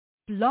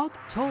Blog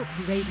Talk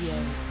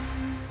Radio.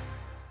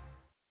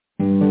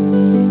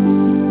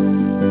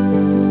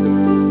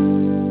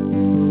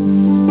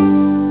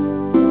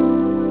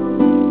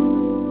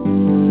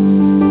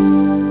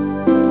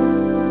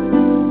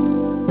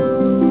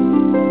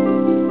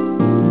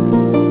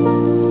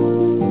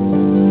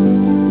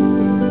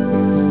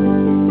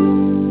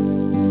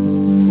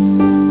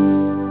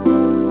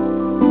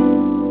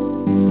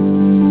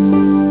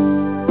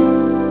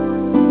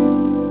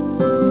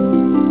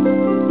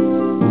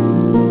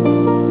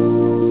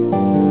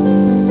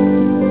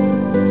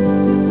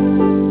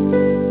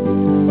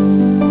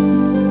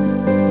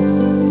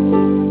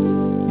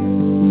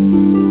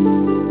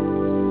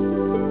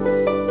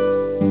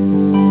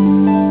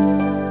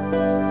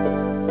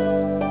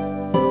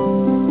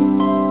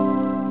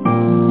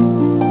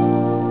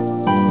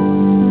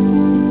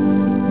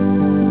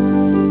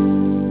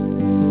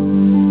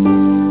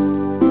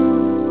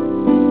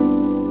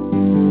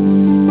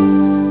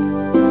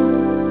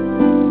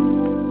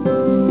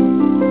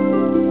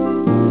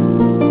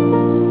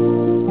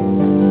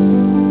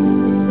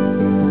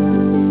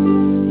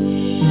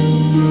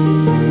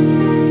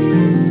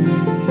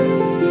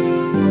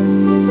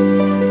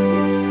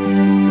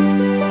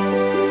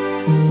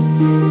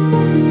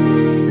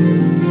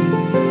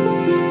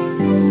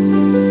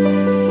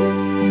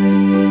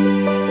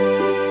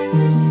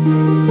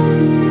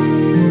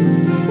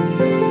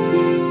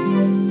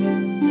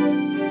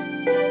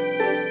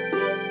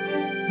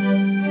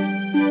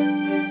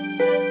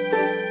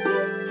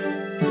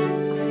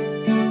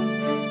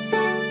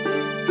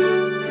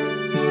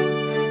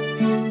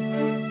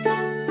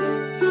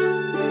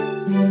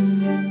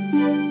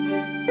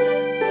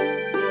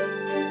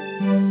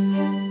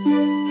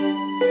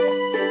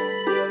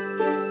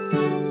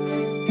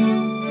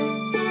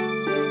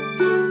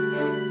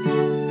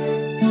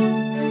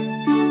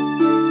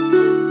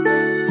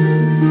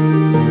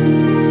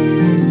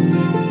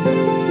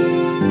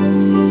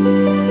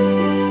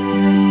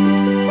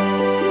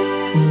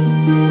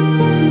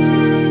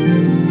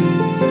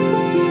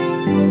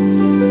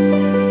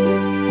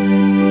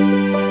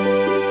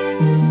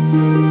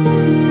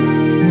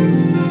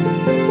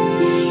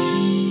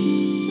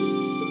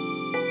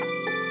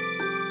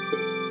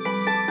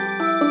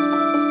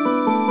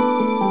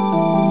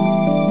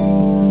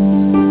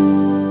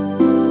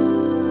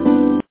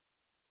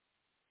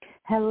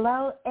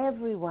 Hello,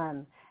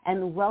 everyone,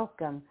 and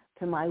welcome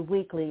to my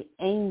weekly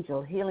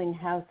Angel Healing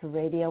House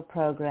radio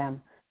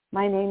program.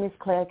 My name is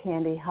Claire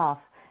Candy Hoff,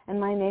 and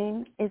my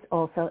name is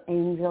also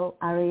Angel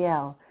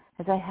Ariel,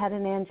 as I had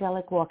an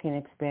angelic walking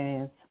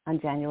experience on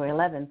January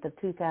 11th of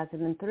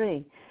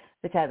 2003,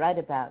 which I write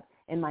about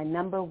in my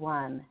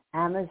 #1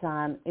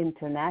 Amazon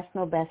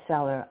international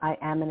bestseller, I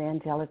Am an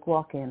Angelic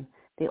Walk-In,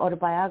 the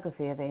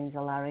autobiography of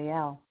Angel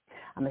Ariel.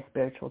 I'm a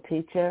spiritual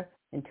teacher,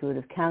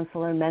 intuitive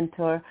counselor,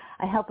 mentor.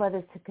 I help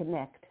others to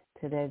connect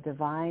to their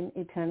divine,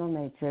 eternal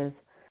natures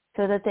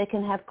so that they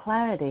can have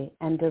clarity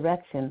and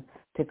direction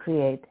to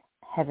create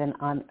heaven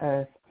on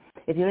earth.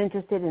 If you're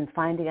interested in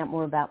finding out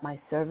more about my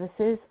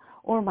services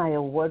or my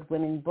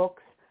award-winning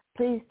books,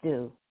 please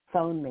do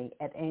phone me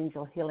at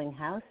Angel Healing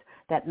House.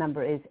 That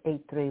number is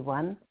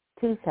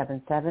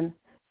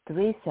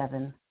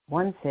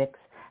 831-277-3716,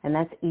 and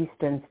that's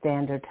Eastern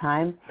Standard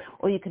Time.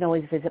 Or you can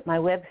always visit my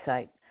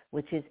website,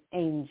 which is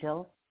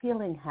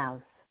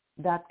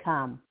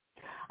angelhealinghouse.com.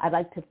 I'd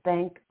like to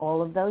thank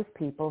all of those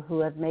people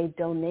who have made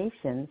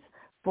donations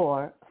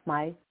for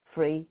my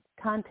free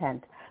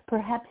content.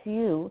 Perhaps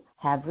you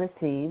have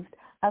received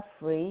a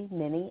free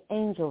mini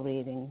angel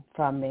reading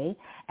from me,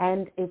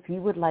 and if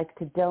you would like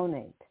to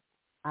donate,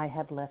 I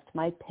have left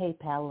my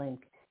PayPal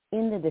link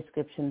in the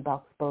description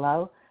box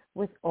below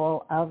with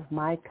all of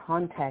my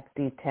contact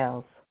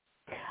details.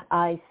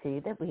 I see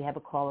that we have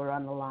a caller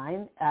on the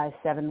line,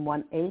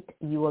 718.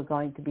 You are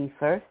going to be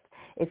first.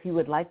 If you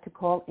would like to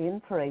call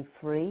in for a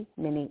free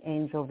mini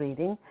angel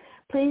reading,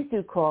 please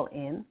do call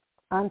in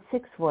on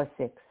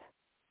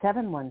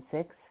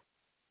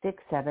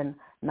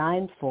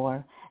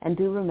 646-716-6794. And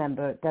do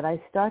remember that I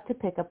start to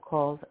pick up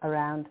calls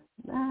around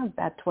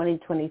about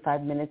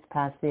 25 minutes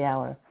past the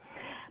hour.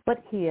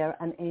 But here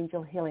on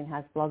Angel Healing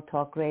House Blog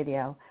Talk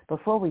Radio,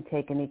 before we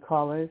take any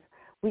callers,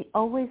 we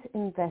always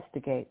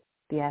investigate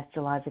the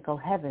astrological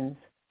heavens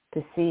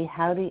to see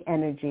how the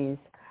energies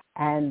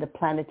and the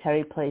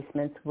planetary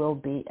placements will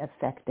be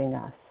affecting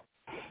us.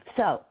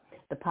 So,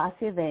 the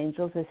Posse of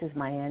Angels, this is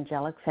my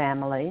angelic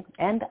family,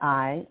 and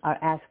I are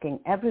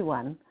asking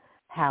everyone,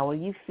 how are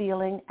you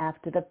feeling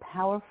after the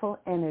powerful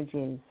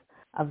energies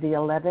of the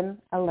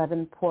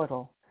 11/11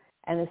 portal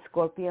and the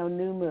Scorpio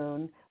new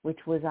moon,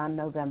 which was on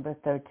November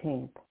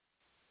 13th?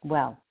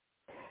 Well,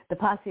 the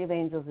Posse of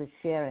Angels is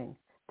sharing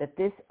that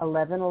this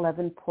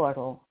 11/11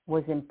 portal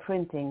was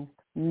imprinting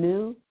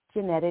new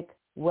genetic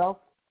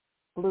wealth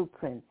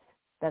blueprints.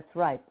 That's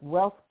right,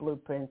 wealth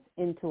blueprints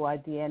into our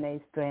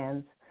DNA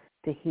strands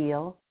to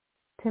heal,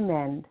 to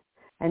mend,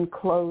 and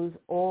close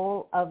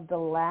all of the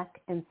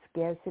lack and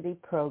scarcity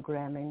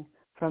programming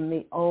from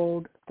the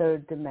old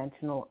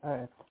third-dimensional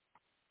Earth.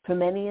 For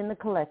many in the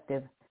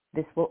collective,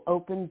 This will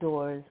open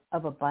doors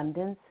of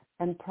abundance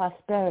and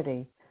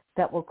prosperity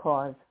that will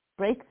cause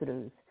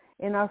breakthroughs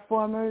in our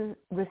former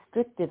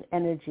restricted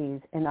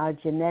energies in our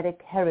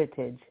genetic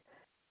heritage,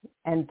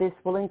 and this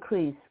will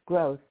increase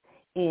growth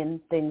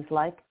in things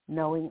like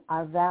knowing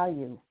our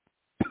value,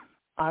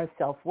 our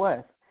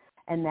self-worth,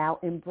 and now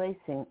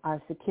embracing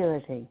our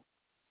security.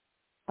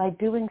 By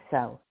doing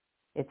so,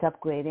 it's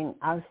upgrading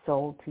our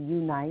soul to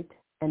unite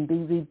and be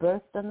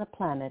rebirthed on the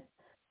planet,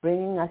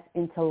 bringing us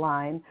into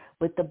line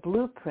with the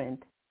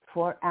blueprint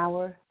for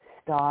our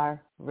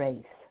star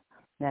race.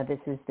 Now, this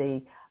is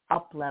the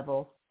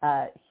up-level,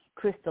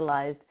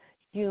 crystallized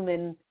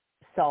human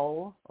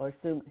soul or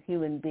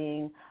human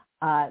being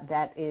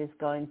that is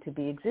going to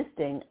be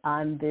existing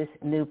on this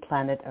new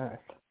planet Earth.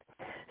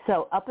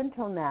 So up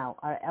until now,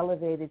 our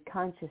elevated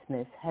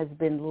consciousness has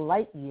been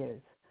light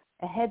years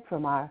ahead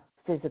from our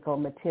physical,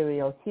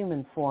 material,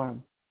 human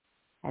form.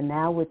 And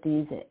now with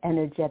these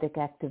energetic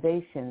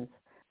activations,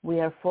 we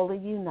are fully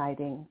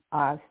uniting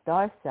our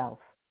star self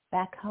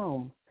back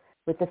home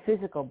with the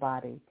physical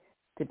body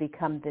to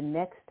become the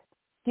next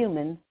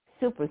human,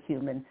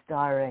 superhuman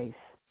star race.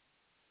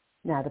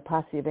 Now, the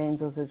Posse of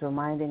Angels is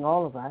reminding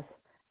all of us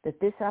that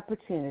this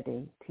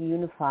opportunity to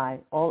unify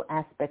all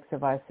aspects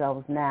of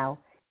ourselves now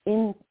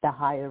in the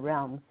higher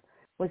realms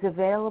was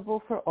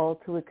available for all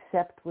to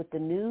accept with the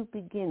new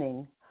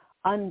beginning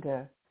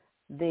under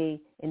the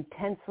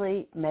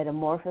intensely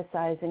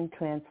metamorphosizing,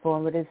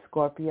 transformative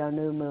Scorpio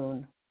new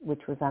moon,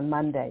 which was on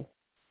Monday.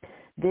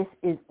 This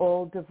is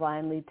all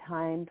divinely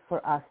timed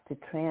for us to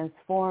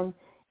transform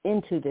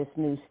into this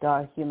new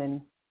star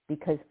human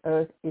because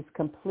Earth is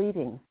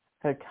completing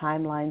her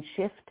timeline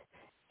shift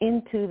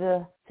into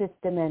the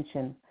fifth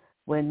dimension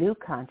where new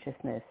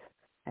consciousness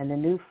and the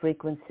new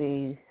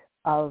frequencies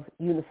of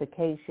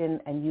unification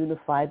and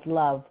unified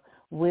love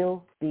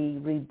will be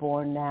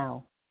reborn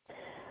now.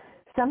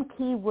 Some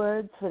key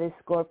words for this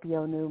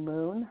Scorpio new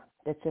moon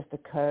that just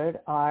occurred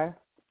are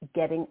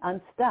getting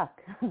unstuck,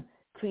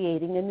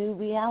 creating a new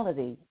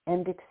reality,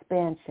 and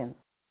expansion.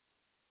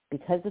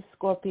 Because of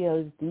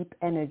Scorpio's deep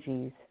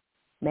energies,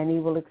 many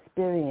will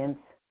experience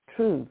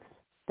truths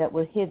that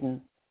were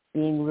hidden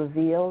being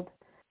revealed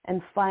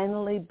and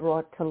finally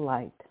brought to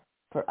light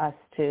for us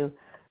to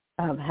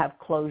have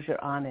closure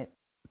on it.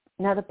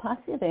 Now, the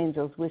Posse of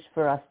Angels wish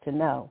for us to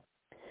know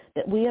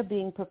that we are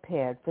being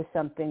prepared for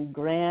something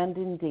grand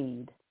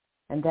indeed,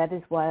 and that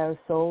is why our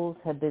souls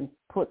have been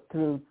put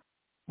through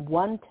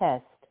one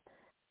test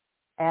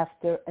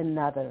after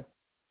another.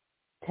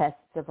 Tests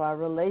of our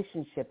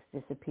relationships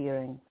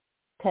disappearing,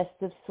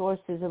 tests of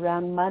sources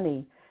around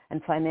money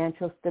and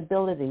financial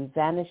stability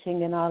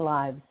vanishing in our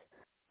lives,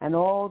 and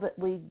all that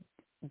we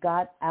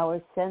got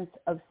our sense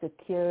of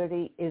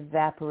security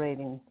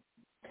evaporating.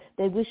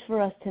 They wish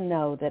for us to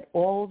know that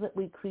all that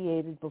we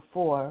created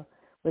before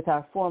with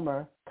our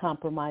former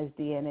compromised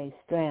DNA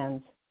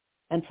strands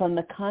and from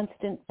the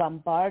constant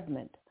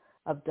bombardment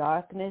of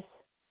darkness,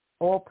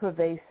 all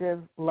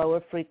pervasive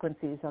lower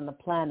frequencies on the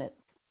planet,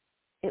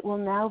 it will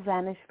now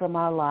vanish from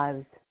our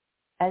lives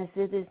as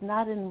it is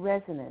not in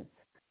resonance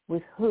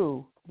with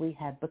who we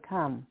have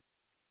become.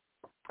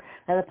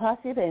 Now, the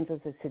Posse of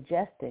Angels is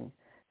suggesting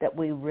that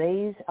we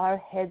raise our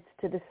heads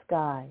to the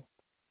sky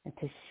and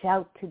to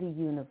shout to the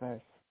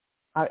universe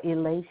our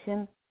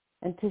elation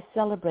and to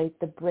celebrate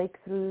the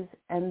breakthroughs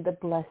and the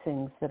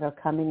blessings that are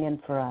coming in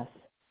for us.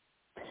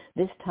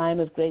 This time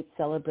of great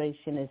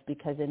celebration is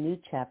because a new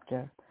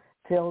chapter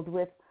filled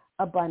with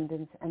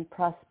abundance and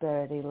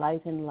prosperity,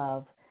 light and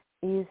love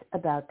is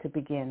about to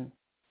begin.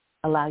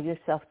 Allow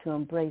yourself to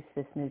embrace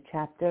this new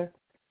chapter.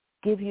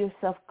 Give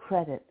yourself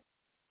credit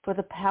for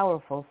the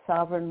powerful,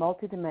 sovereign,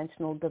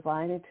 multidimensional,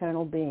 divine,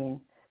 eternal being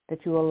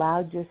that you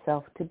allowed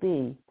yourself to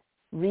be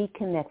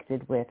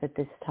reconnected with at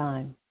this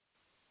time.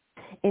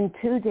 In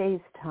 2 days'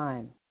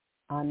 time,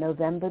 on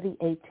November the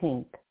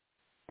 18th,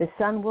 the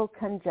sun will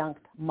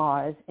conjunct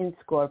Mars in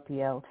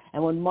Scorpio,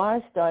 and when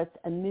Mars starts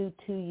a new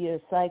 2-year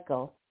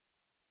cycle,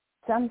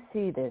 some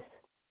see this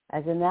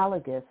as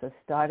analogous of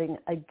starting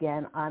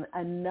again on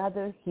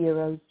another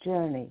hero's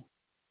journey.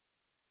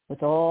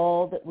 With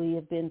all that we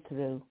have been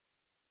through,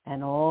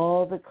 and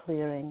all the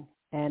clearing,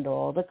 and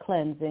all the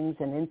cleansings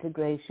and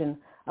integration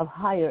of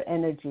higher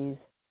energies,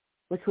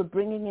 which were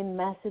bringing in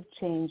massive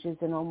changes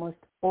in almost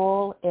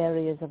all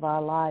areas of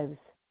our lives.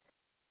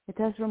 It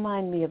does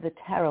remind me of the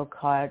tarot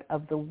card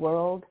of the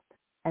World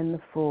and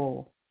the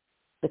Fool.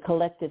 The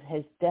collective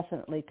has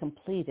definitely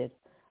completed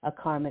a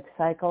karmic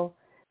cycle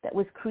that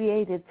was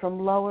created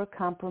from lower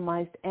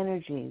compromised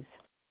energies.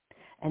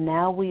 And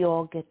now we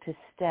all get to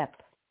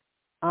step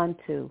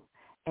onto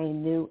a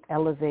new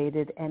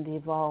elevated and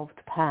evolved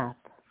path.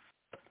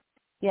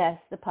 Yes,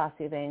 the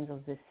Posse of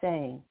Angels is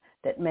saying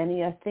that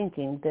many are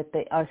thinking that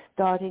they are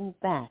starting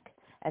back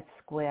at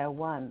square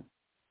one.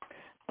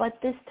 But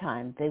this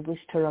time they wish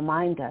to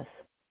remind us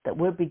that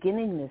we're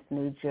beginning this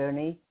new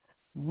journey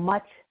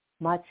much,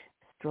 much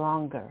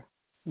stronger,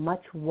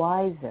 much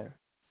wiser,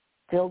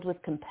 filled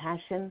with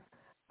compassion,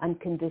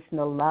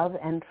 unconditional love,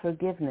 and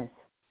forgiveness,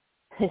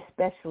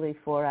 especially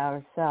for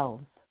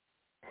ourselves.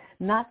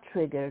 not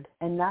triggered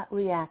and not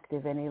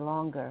reactive any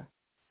longer,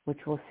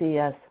 which will see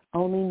us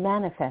only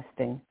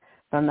manifesting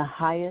from the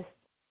highest,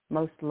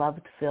 most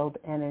love-filled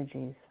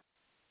energies.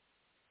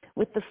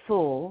 With the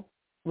Fool,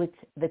 which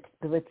the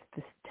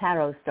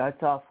tarot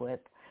starts off with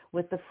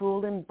the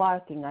Fool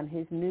embarking on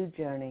his new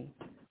journey,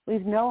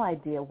 we've no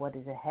idea what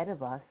is ahead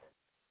of us,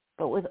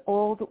 but with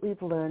all that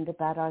we've learned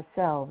about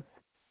ourselves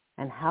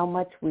and how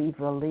much we've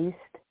released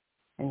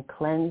and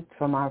cleansed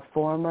from our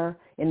former,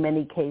 in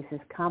many cases,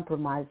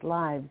 compromised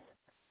lives,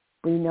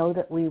 we know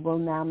that we will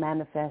now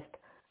manifest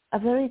a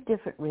very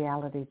different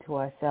reality to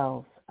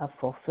ourselves of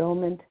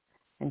fulfillment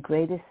and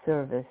greatest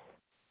service,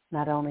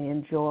 not only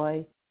in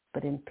joy,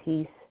 but in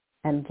peace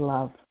and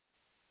love.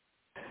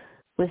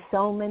 With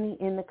so many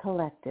in the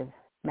collective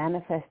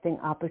manifesting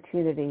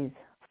opportunities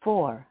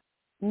for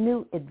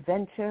new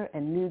adventure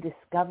and new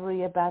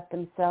discovery about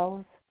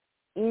themselves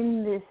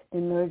in this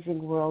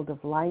emerging world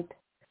of light,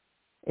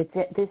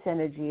 this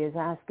energy is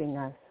asking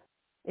us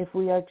if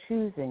we are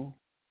choosing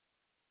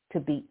to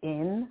be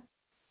in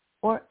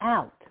or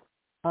out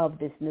of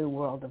this new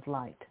world of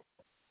light.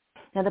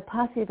 Now, the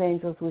posse of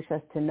angels wish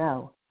us to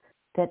know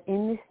that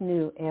in this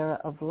new era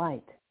of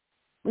light,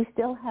 we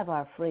still have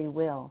our free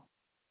will,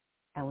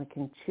 and we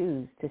can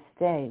choose to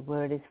stay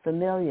where it is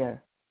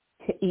familiar,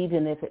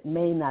 even if it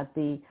may not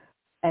be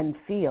and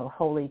feel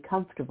wholly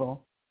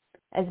comfortable,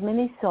 as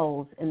many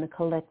souls in the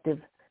collective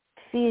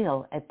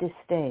feel at this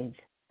stage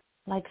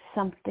like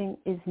something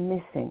is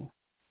missing.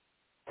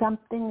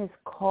 Something is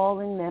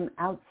calling them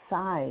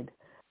outside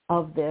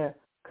of their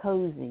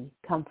cozy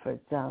comfort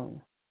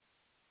zone.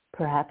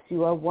 Perhaps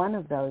you are one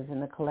of those in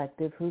the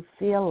collective who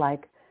feel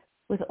like,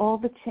 with all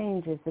the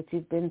changes that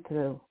you've been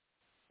through,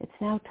 it's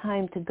now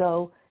time to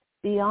go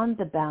beyond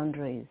the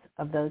boundaries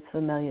of those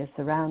familiar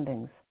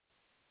surroundings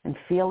and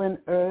feel an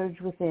urge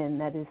within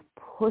that is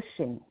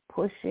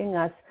pushing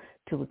us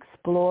to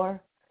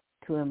explore,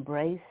 to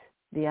embrace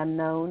the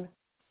unknown,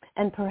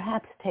 and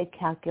perhaps take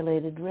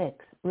calculated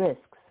risks.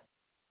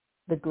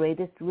 The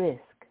greatest risk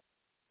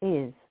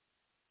is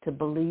to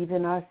believe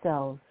in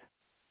ourselves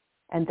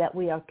and that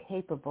we are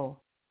capable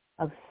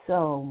of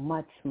so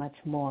much, much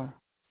more.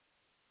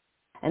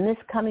 And this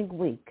coming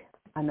week,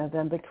 on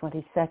November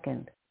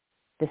 22nd,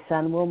 the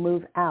sun will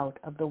move out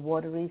of the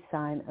watery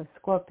sign of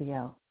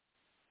Scorpio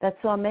that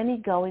saw many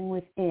going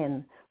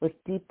within with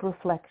deep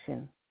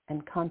reflection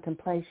and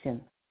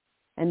contemplation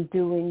and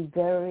doing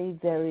very,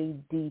 very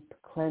deep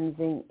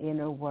cleansing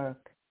inner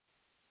work.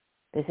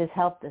 This has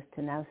helped us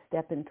to now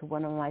step into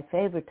one of my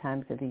favorite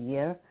times of the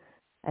year,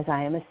 as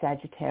I am a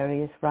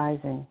Sagittarius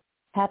rising.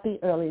 Happy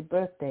early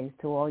birthdays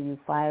to all you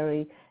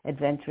fiery,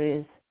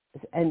 adventurous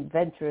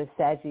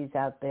Saggies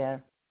out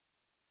there.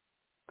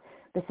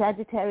 The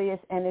Sagittarius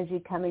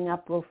energy coming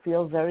up will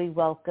feel very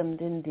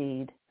welcomed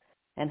indeed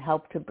and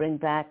help to bring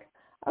back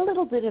a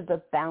little bit of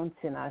a bounce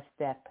in our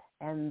step.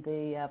 And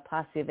the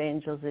posse of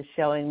angels is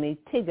showing me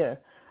Tigger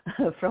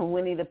from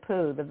Winnie the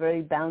Pooh, the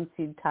very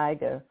bouncy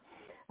tiger.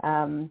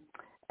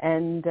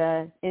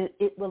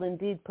 It will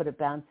indeed put a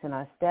bounce in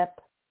our step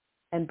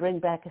and bring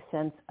back a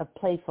sense of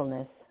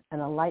playfulness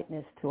and a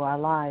lightness to our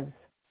lives.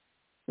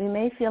 We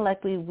may feel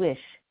like we wish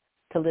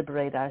to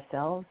liberate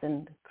ourselves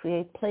and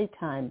create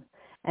playtime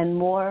and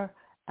more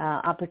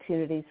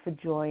opportunities for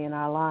joy in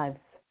our lives.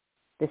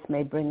 This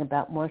may bring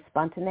about more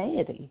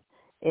spontaneity.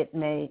 It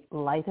may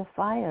light a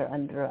fire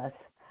under us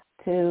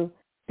to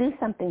do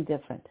something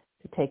different,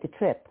 to take a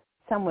trip,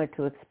 somewhere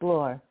to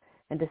explore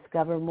and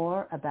discover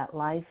more about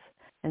life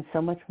and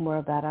so much more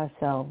about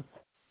ourselves.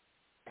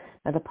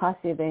 Now, the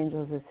posse of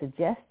angels is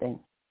suggesting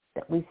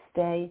that we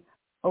stay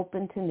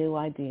open to new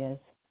ideas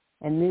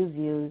and new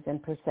views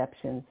and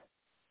perceptions,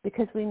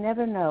 because we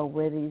never know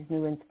where these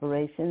new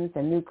inspirations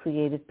and new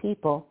creative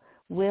people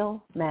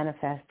will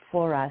manifest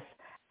for us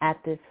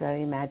at this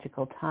very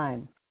magical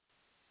time.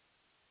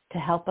 To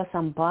help us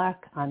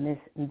embark on this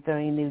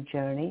very new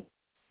journey,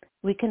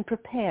 we can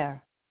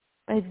prepare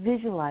by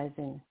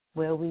visualizing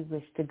where we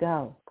wish to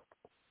go.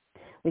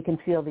 We can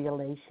feel the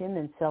elation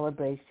and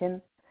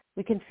celebration.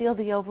 We can feel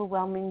the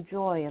overwhelming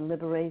joy and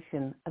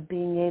liberation of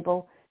being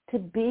able to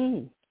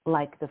be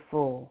like the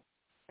Fool.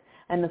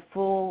 And the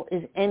Fool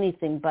is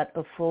anything but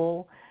a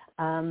fool.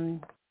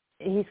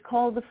 He's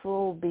called the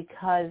Fool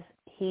because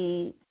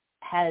he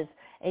has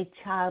a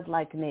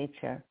childlike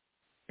nature,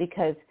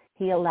 because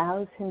he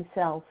allows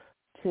himself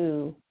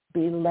to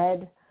be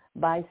led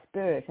by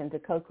spirit and to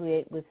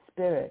co-create with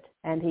spirit.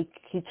 And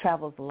he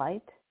travels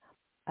light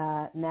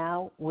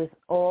now with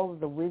all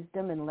the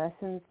wisdom and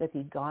lessons that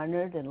he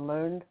garnered and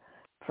learned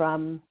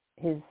from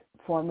his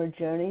former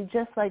journey,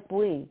 just like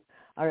we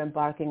are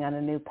embarking on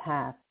a new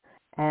path.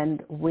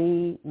 And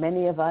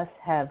many of us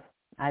have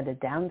either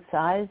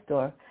downsized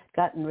or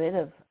gotten rid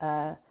of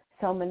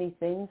so many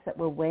things that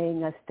were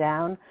weighing us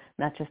down,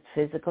 not just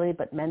physically,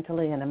 but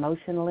mentally and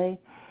emotionally.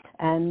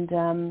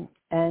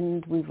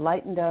 And we've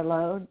lightened our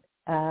load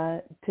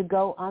to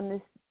go on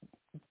this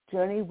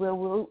journey where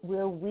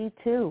we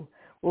too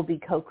will be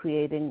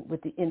co-creating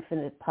with the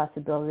infinite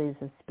possibilities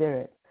of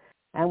spirit.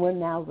 And we're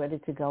now ready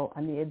to go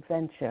on the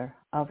adventure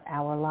of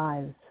our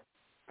lives.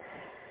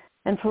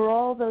 And for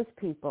all those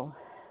people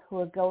who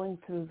are going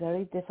through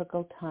very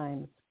difficult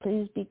times,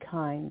 please be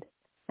kind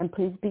and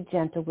please be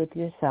gentle with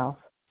yourself.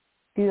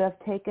 You have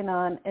taken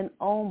on an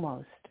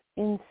almost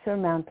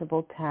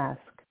insurmountable task.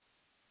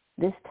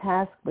 This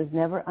task was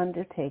never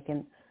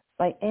undertaken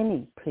by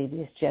any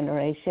previous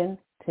generation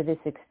to this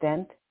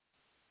extent.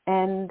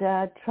 And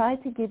try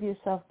to give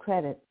yourself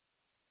credit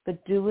for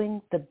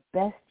doing the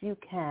best you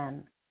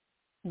can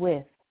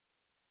with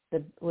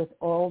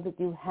all that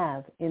you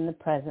have in the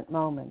present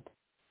moment.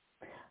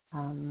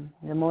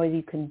 The more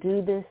you can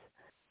do this,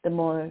 the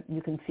more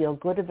you can feel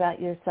good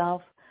about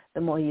yourself,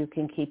 the more you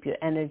can keep your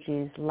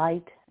energies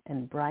light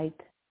and bright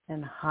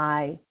and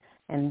high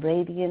and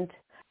radiant,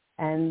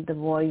 and the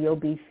more you'll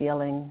be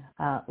feeling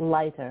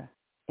lighter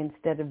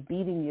instead of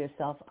beating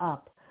yourself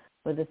up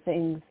for the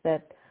things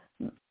that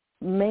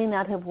may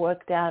not have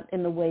worked out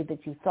in the way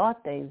that you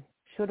thought they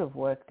should have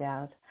worked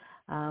out,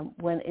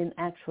 when in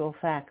actual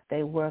fact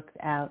they worked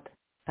out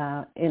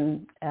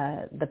in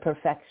the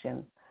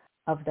perfection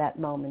of that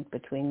moment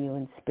between you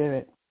and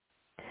Spirit.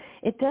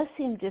 It does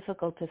seem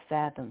difficult to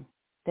fathom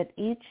that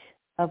each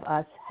of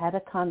us had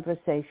a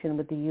conversation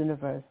with the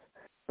universe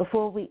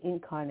before we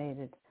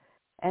incarnated,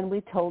 and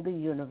we told the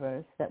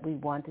universe that we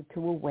wanted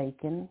to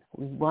awaken,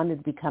 we wanted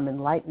to become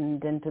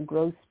enlightened and to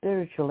grow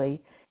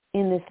spiritually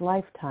in this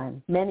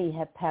lifetime. Many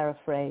have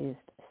paraphrased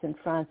St.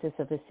 Francis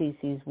of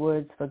Assisi's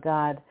words for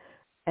God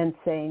and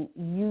saying,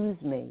 use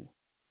me,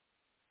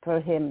 for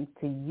him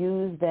to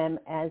use them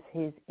as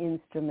his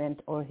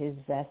instrument or his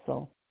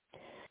vessel.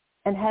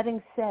 And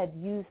having said,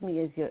 use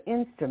me as your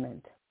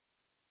instrument,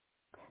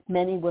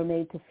 many were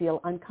made to feel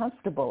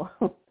uncomfortable.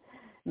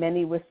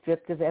 Many were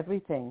stripped of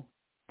everything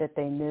that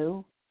they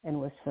knew and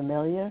was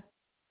familiar.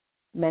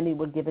 Many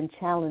were given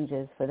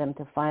challenges for them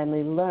to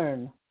finally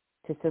learn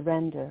to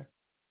surrender,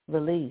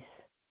 release,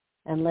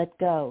 and let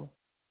go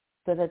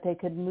so that they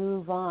could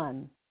move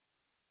on.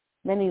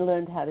 Many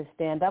learned how to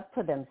stand up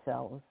for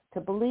themselves, to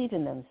believe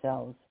in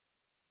themselves,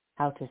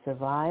 how to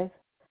survive,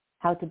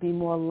 how to be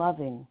more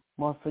loving,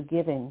 more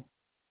forgiving,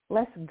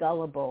 less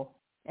gullible,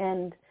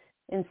 and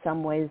in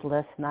some ways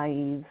less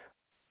naive.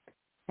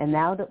 And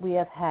now that we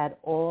have had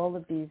all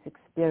of these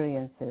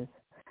experiences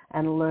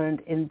and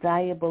learned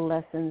invaluable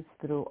lessons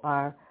through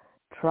our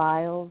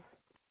trials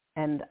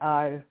and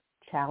our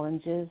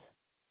challenges,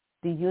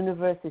 the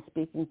universe is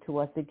speaking to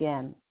us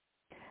again.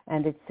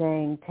 And it's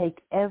saying,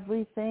 take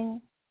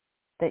everything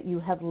that you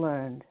have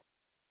learned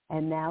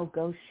and now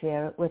go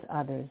share it with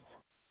others.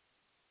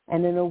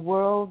 And in a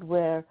world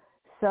where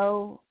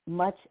so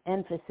much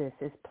emphasis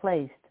is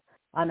placed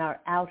on our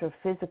outer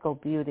physical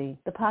beauty,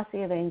 the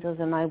Posse of Angels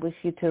and I wish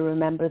you to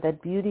remember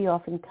that beauty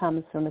often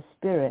comes from a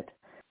spirit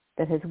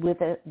that has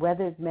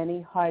weathered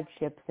many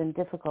hardships and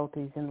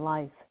difficulties in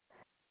life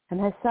and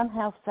has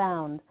somehow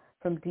found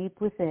from deep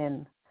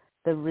within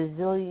the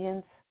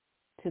resilience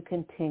to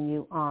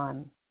continue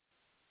on.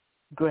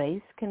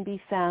 Grace can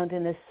be found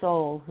in a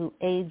soul who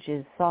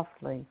ages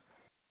softly,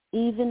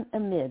 even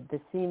amid the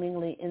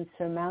seemingly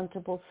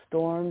insurmountable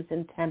storms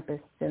and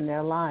tempests in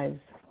their lives.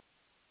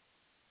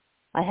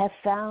 I have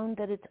found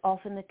that it's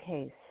often the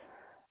case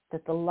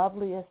that the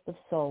loveliest of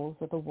souls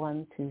are the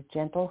ones whose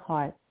gentle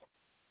hearts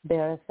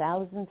bear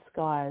 1,000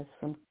 scars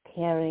from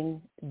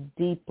caring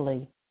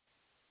deeply,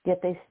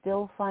 yet they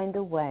still find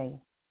a way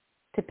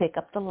to pick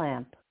up the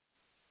lamp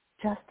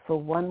just for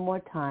one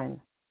more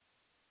time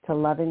to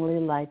lovingly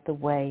light the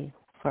way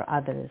for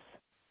others.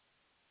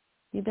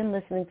 You've been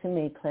listening to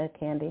me, Claire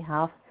Candy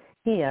Hough,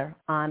 here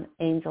on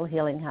Angel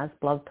Healing House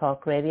Blog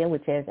Talk Radio,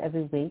 which airs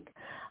every week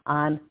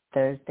on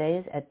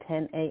Thursdays at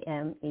 10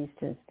 a.m.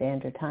 Eastern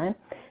Standard Time.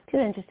 If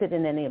you're interested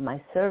in any of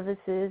my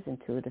services,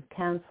 intuitive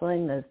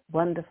counseling, those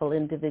wonderful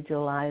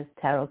individualized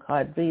tarot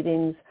card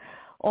readings,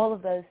 all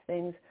of those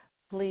things,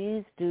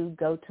 please do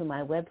go to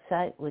my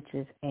website, which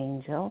is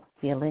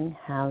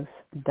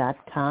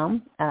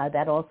angelhealinghouse.com.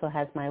 That also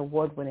has my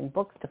award-winning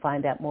books to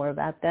find out more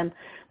about them,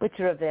 which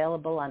are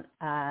available on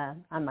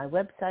my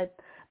website.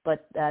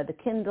 But the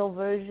Kindle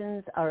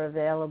versions are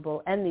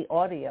available, and the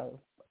audio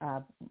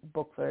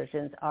book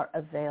versions are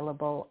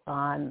available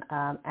on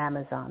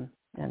Amazon,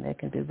 and they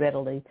can be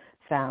readily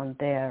found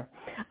there.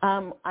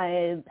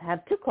 I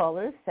have two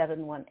callers,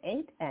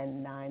 718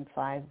 and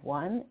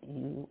 951.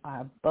 You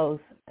are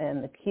both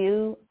in the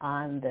queue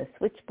on the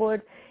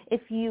switchboard.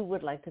 If you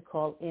would like to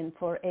call in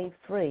for a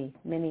free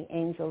mini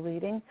angel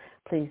reading,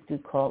 please do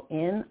call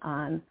in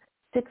on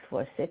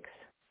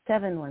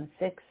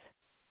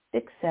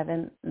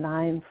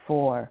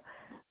 646-716-6794.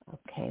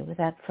 Okay,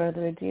 without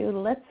further ado,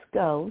 let's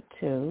go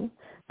to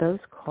those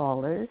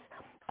callers.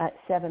 At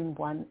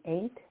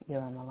 718,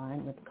 you're on the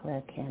line with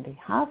Claire Candy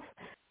Hough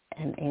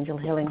and Angel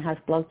Healing House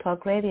Blog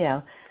Talk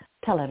Radio.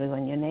 Tell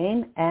everyone your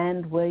name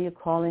and where you're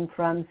calling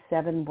from,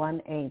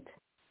 718.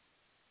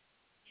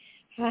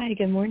 Hi,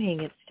 good morning.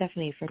 It's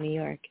Stephanie from New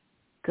York.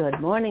 Good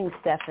morning,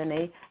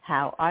 Stephanie.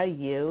 How are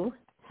you?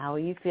 How are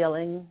you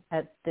feeling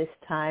at this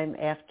time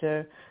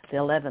after the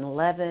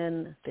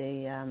 11/11,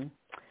 the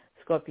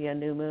Scorpio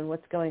new moon?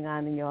 What's going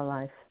on in your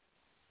life?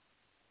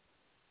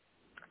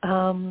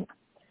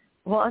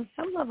 Well, on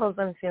some levels,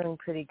 I'm feeling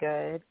pretty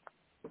good.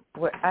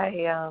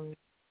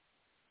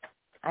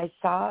 I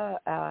saw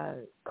a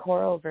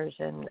choral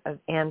version of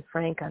Anne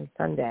Frank on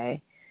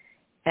Sunday,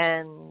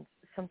 and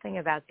something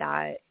about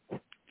that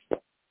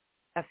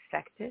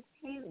affected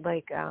me.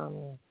 Like,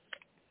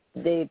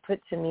 they put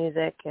to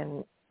music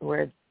and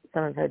words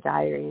some of her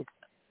diaries,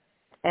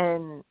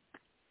 and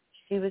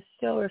she was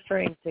still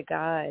referring to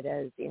God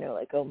as,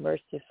 like a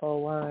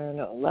merciful one,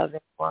 a loving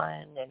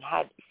one, and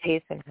had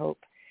faith and hope.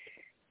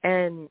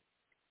 And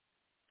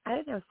I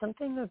don't know,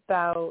 something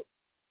about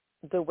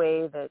the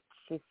way that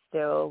she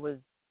still was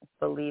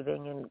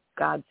believing in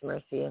God's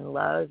mercy and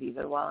love,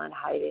 even while in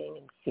hiding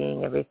and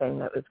seeing everything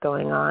that was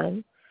going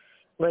on,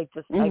 I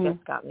guess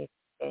got me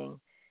thinking.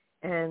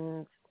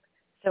 And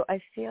so I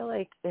feel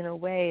like in a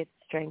way it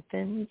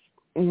strengthens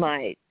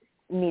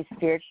me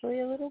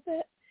spiritually a little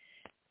bit.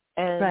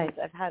 And right.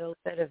 I've had a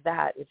bit of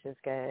that, which is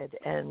good.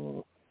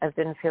 And I've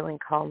been feeling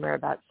calmer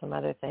about some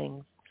other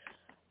things.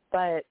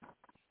 But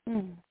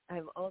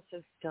I'm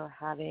also still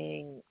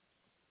having,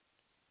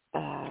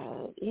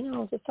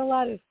 just a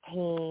lot of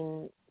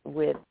pain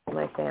with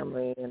my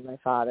family and my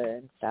father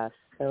and stuff.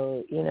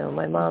 So,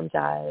 my mom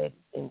died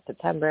in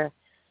September,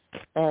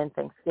 and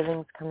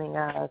Thanksgiving's coming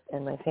up,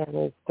 and my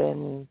family's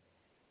been,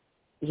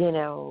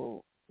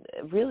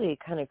 really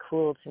kind of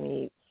cruel to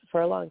me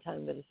for a long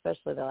time, but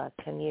especially the last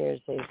 10 years,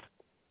 they've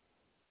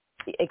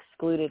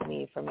excluded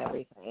me from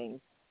everything.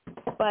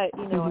 But,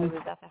 I was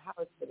at the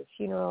house for the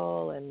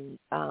funeral, and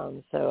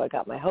so I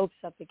got my hopes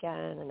up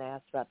again, and I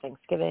asked about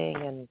Thanksgiving,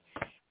 and,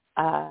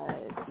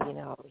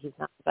 he's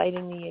not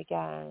inviting me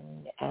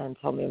again, and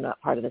told me I'm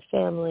not part of the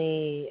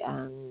family,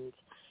 and,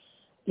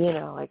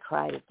 I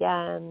cried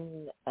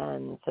again,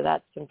 and so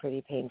that's been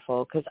pretty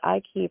painful, because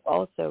I keep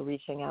also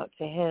reaching out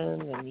to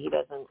him, and he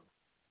doesn't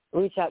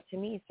reach out to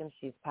me since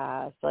she's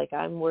passed. Like,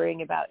 I'm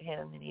worrying about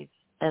him,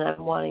 and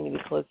I'm wanting to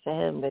be close to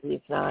him, but he's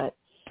not.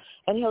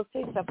 And he'll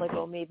say stuff like,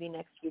 well, maybe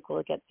next week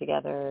we'll get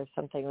together or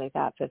something like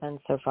that. But then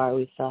so far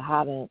we still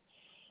haven't.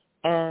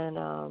 And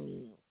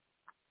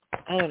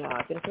I don't know.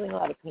 I've been feeling a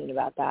lot of pain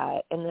about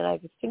that. And then I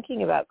was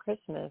thinking about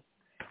Christmas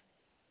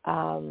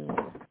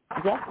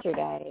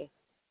yesterday.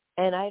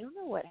 And I don't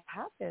know what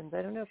happened.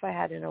 I don't know if I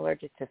had an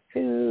allergic to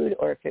food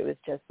or if it was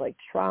just like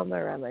trauma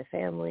around my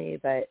family.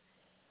 But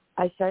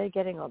I started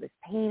getting all this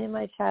pain in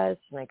my chest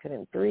and I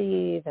couldn't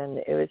breathe. And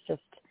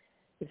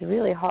it's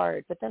really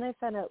hard. But then I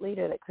found out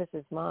later that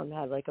Chris's mom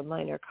had like a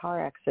minor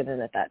car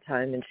accident at that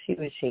time, and she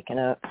was shaken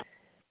up.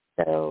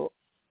 So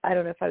I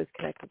don't know if I was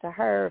connected to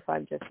her, if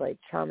I'm just like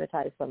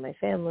traumatized by my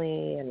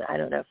family, and I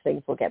don't know if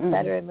things will get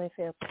better in my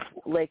family,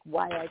 like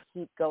why I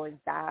keep going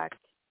back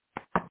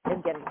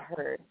and getting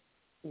hurt,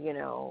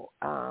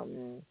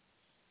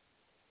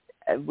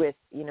 with,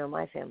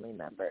 my family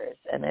members.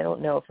 And I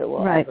don't know if it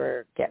will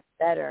ever get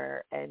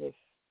better. And if,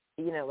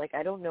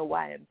 I don't know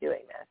why I'm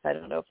doing this. I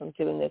don't know if I'm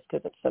doing this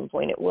because at some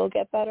point it will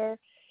get better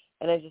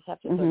and I just have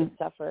to sort of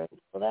suffer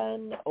until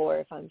then, or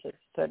if I'm just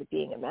sort of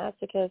being a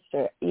masochist,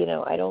 or,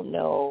 I don't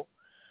know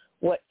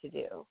what to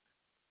do.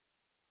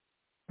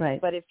 Right.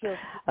 But it feels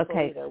peaceful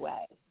either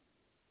way.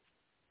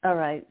 All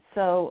right.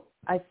 So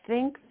I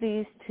think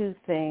these two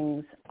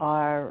things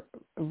are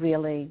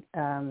really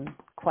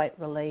quite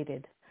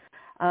related.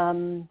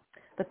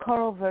 The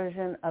choral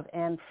version of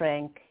Anne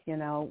Frank,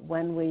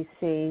 when we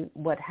see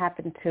what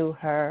happened to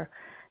her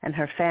and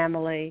her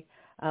family,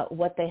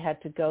 what they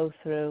had to go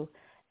through,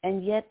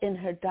 and yet in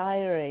her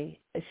diary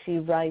she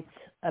writes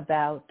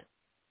about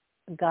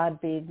God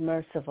being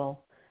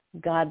merciful,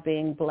 God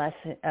being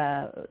blessing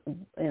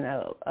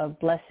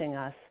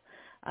us,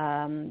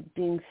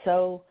 being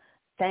so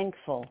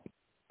thankful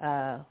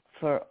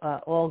for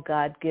all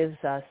God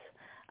gives us,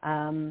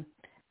 and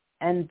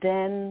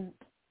then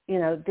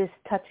this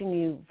touching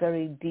you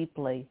very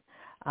deeply.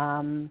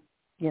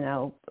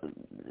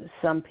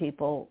 Some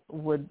people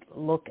would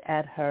look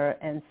at her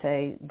and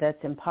say,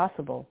 that's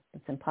impossible.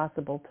 It's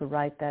impossible to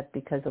write that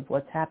because of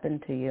what's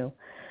happened to you.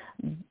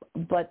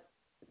 But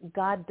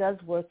God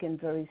does work in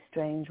very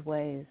strange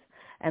ways.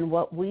 And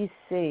what we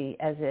see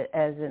as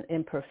an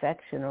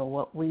imperfection, or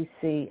what we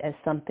see as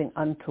something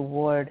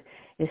untoward,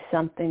 is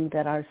something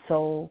that our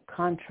soul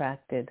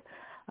contracted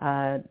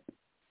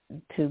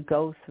to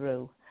go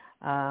through.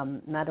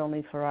 Not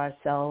only for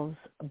ourselves,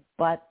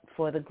 but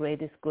for the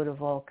greatest good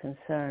of all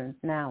concerned.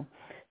 Now,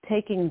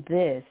 taking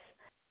this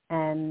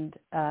and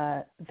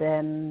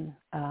then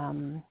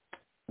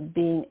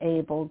being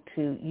able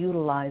to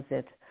utilize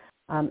it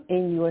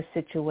in your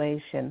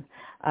situation.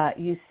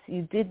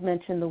 You did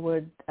mention the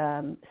word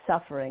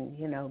suffering,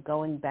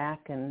 going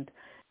back and,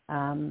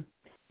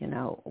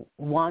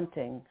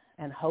 wanting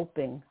and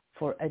hoping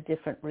for a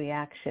different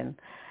reaction.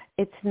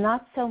 It's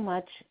not so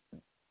much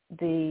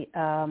the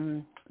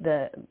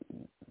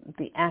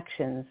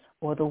actions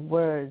or the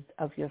words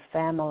of your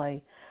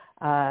family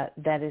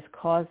that is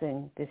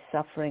causing this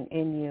suffering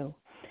in you.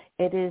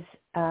 It is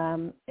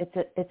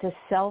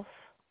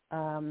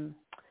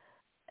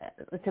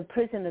it's a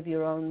prison of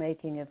your own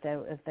making, if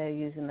they're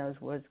using those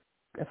words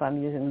if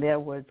I'm using their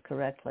words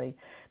correctly,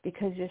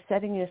 because you're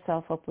setting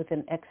yourself up with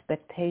an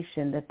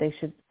expectation that they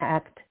should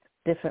act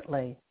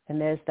differently. And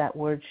there's that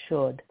word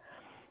should.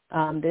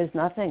 There's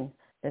nothing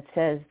that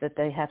says that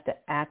they have to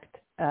act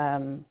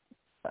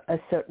a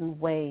certain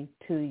way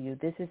to you.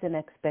 This is an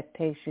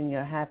expectation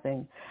you're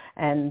having.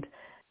 And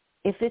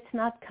if it's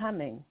not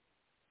coming,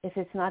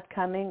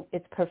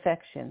 it's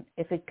perfection.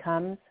 If it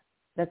comes,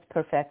 that's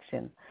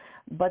perfection.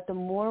 But the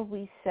more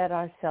we set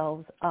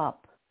ourselves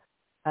up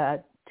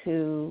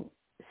to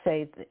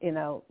say,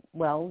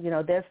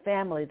 their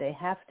family, they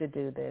have to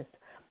do this.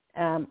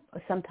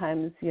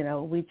 Sometimes,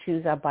 we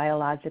choose our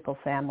biological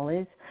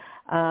families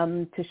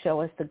to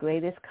show us the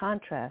greatest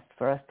contrast,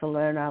 for us to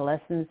learn our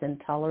lessons in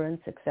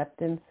tolerance,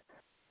 acceptance,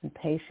 and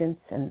patience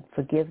and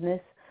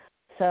forgiveness.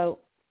 So,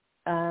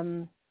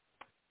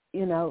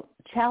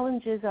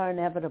 challenges are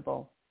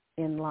inevitable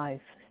in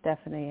life,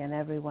 Stephanie and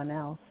everyone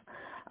else.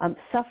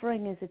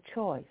 Suffering is a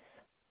choice,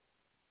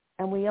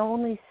 and we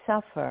only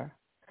suffer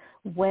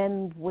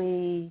when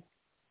we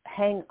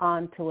hang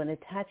on to an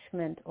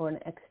attachment or an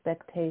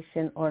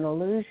expectation or an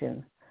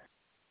illusion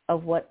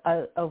of what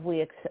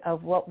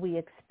we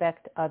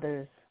expect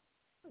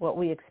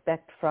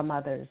from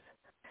others,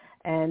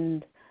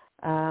 and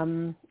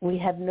we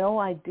have no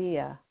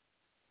idea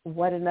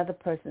what another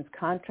person's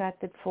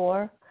contracted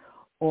for,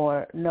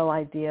 or no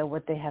idea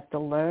what they have to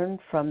learn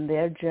from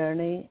their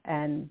journey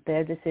and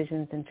their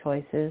decisions and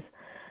choices.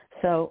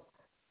 So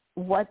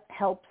what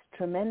helps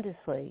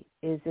tremendously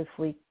is if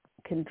we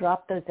can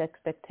drop those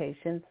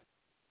expectations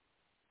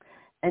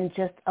and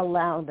just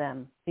allow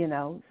them.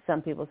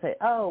 Some people say,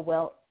 oh,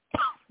 well,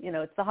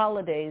 it's the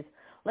holidays.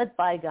 Let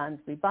bygones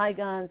be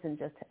bygones, and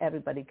just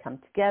everybody come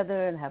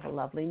together and have a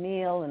lovely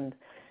meal and,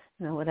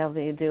 whatever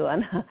you do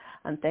on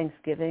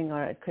Thanksgiving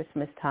or at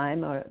Christmas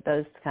time or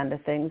those kind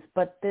of things.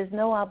 But there's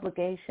no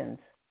obligations,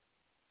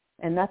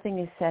 and nothing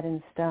is set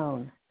in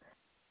stone.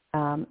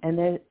 And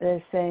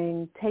they're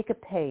saying, take a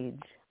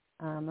page.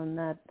 I'm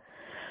not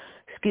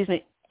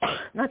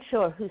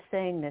sure who's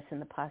saying this in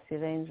the Posse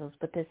of Angels,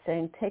 but they're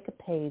saying, take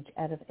a page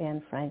out of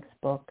Anne Frank's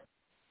book.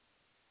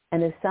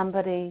 And if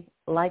somebody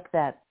like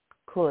that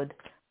could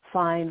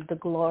find the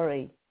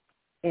glory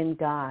in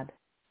God,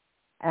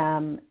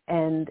 and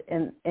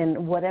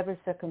in whatever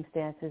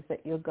circumstances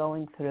that you're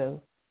going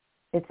through,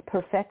 it's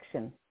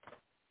perfection.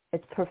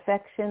 It's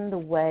perfection the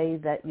way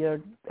that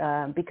you're,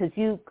 because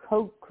you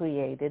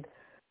co-created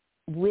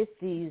with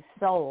these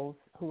souls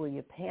who are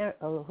your parent,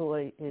 who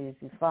is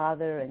your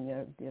father and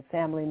your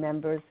family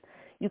members.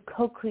 You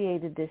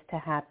co-created this to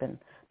happen,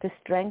 to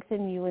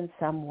strengthen you in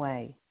some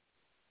way.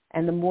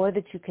 And the more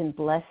that you can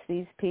bless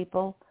these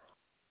people,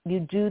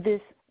 you do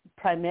this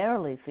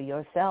primarily for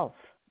yourself.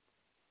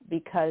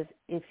 Because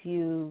if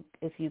you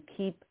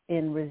keep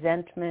in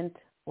resentment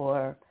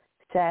or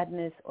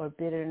sadness or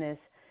bitterness,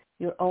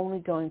 you're only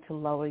going to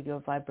lower your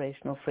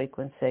vibrational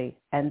frequency,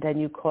 and then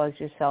you cause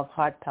yourself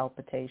heart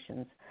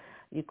palpitations.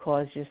 You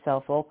cause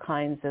yourself all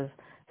kinds of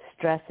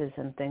stresses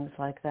and things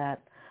like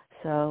that.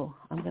 So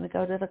I'm going to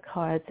go to the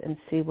cards and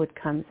see what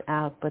comes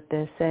out, but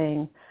they're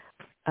saying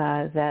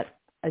that,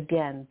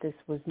 again, this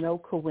was no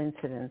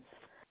coincidence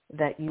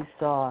that you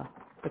saw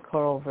the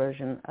choral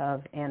version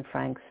of Anne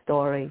Frank's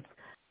story,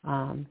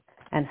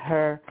 and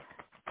her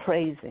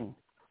praising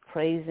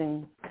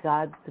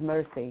God's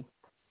mercy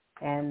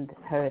and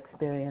her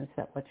experience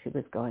at what she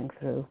was going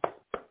through.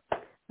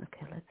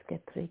 Okay, let's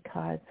get 3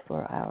 cards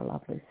for our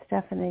lovely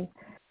Stephanie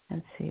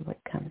and see what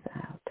comes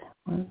out.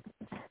 1,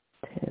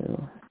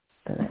 2,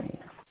 3.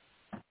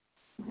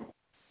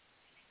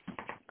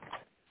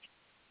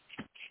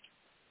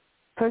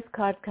 First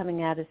card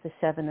coming out is the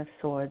 7 of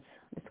Swords.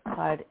 This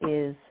card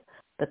is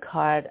the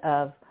card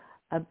of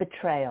a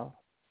betrayal.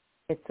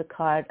 It's a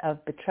card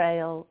of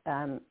betrayal.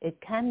 It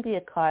can be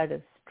a card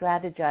of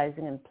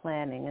strategizing and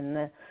planning. And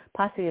the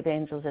Posse of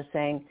Angels are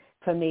saying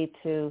for me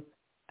to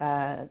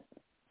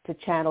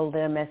channel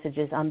their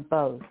messages on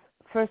both.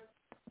 First,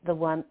 the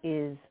one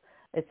is,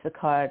 it's the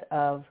card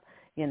of,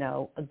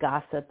 a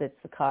gossip.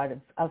 It's the card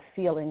of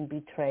feeling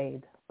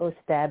betrayed or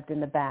stabbed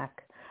in the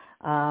back.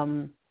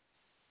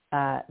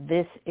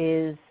 This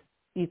is,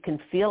 you can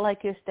feel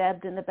like you're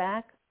stabbed in the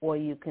back, or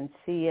you can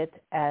see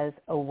it as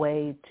a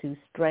way to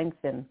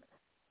strengthen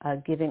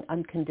giving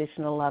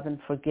unconditional love and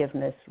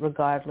forgiveness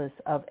regardless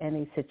of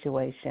any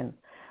situation.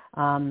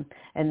 And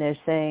they're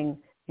saying,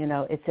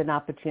 it's an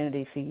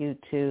opportunity for you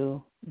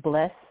to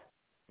bless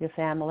your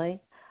family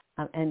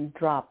and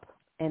drop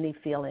any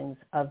feelings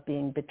of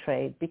being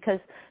betrayed, because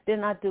they're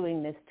not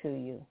doing this to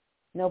you.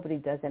 Nobody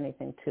does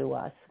anything to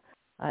us.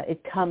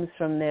 It comes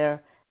from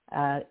their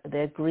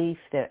grief,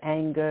 their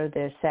anger,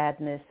 their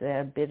sadness,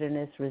 their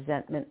bitterness,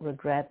 resentment,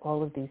 regret,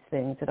 all of these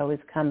things. It always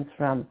comes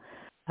from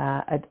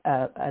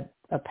a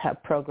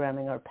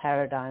programming or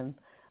paradigm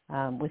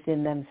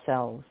within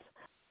themselves.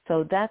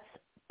 So that's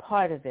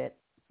part of it,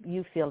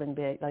 you feeling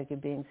like you're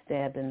being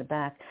stabbed in the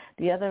back.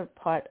 The other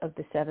part of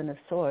the 7 of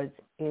Swords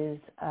is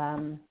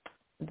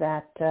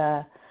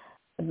that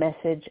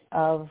message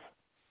of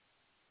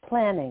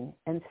planning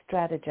and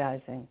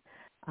strategizing.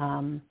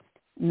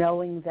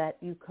 knowing that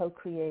you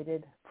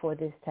co-created for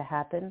this to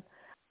happen,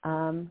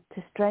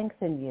 to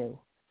strengthen you.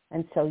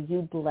 And so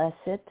you bless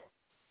it,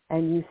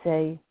 and you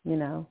say,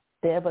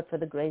 there but for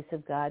the grace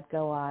of God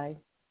go I,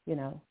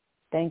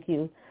 thank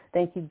you.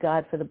 Thank you,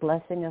 God, for the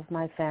blessing of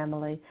my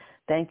family.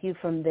 Thank you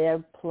from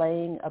their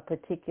playing a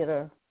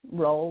particular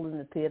role in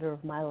the theater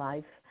of my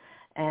life,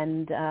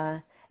 and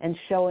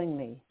showing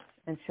me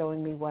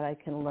what I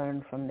can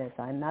learn from this.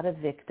 I'm not a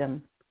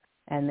victim.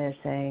 And they're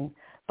saying,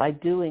 by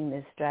doing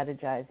this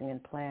strategizing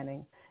and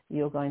planning,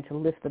 you're going to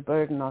lift the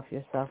burden off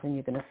yourself, and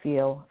you're going to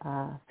feel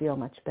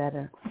much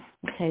better.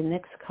 Okay,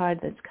 next card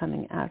that's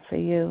coming out for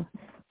you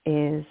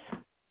is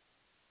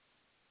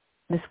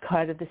this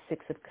card of the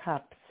Six of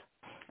Cups.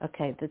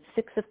 Okay, the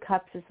Six of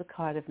Cups is the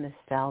card of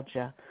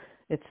nostalgia.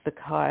 It's the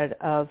card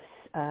of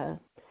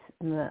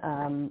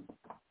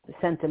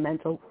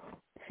sentimental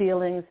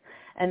feelings,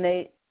 and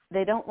they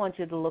don't want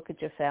you to look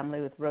at your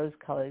family with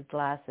rose-colored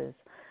glasses,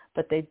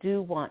 but they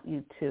do want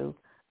you to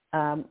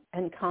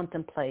and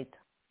contemplate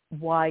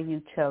why you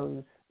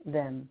chose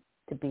them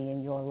to be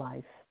in your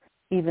life,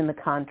 even the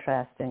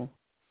contrasting.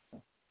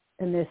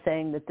 And they're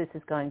saying that this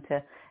is going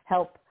to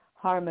help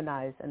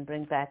harmonize and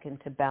bring back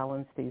into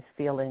balance these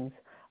feelings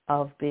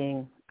of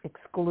being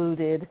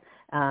excluded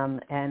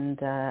and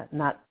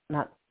not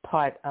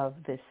part of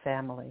this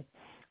family.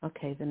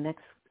 Okay, the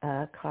next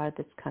card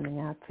that's coming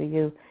out for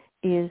you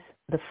is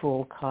the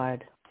Fool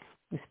card.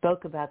 We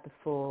spoke about the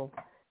Fool.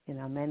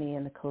 Many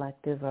in the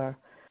collective are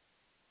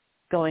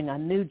going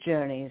on new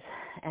journeys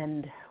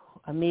and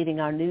are meeting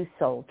our new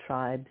soul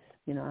tribes.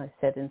 I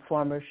said in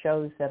former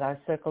shows that our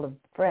circle of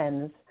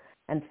friends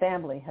and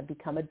family have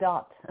become a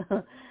dot,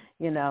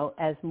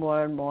 as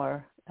more and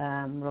more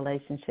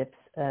relationships,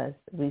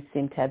 we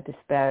seem to have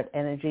disparate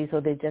energies,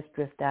 or they just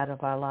drift out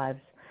of our lives.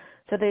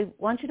 So they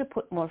want you to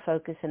put more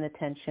focus and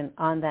attention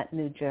on that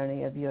new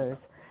journey of yours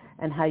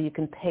and how you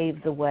can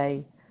pave the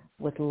way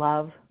with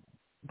love,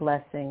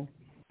 blessing,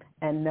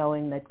 and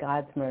knowing that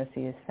God's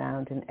mercy is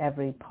found in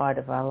every part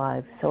of our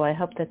lives. So I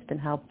hope that's been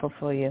helpful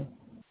for you.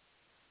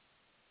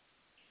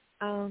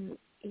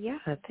 Yeah,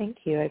 thank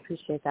you. I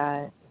appreciate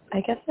that.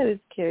 I guess I was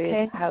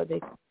curious how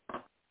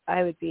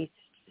I would be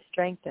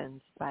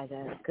strengthened by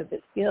this, because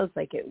it feels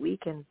like it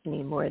weakens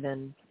me more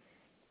than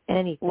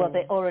anything. Well,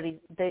 they already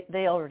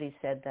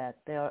said that.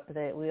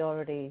 We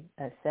already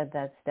said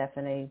that,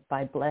 Stephanie,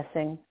 by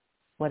blessing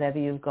whatever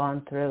you've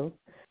gone through.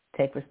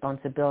 Take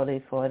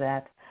responsibility for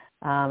that.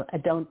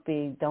 Don't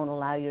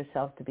allow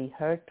yourself to be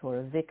hurt or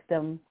a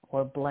victim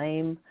or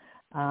blame.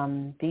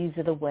 These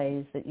are the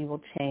ways that you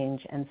will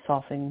change and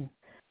soften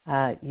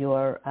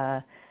your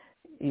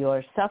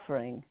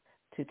suffering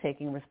to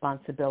taking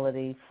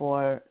responsibility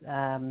for,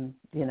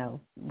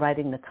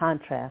 writing the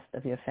contrast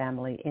of your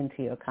family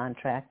into your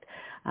contract.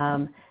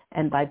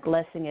 And by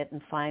blessing it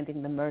and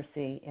finding the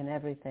mercy in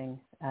everything,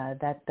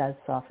 that does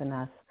soften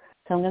us.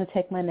 So I'm going to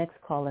take my next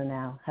caller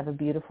now. Have a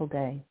beautiful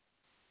day.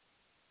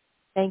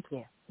 Thank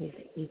you.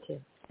 You too.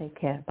 Take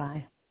care.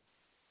 Bye.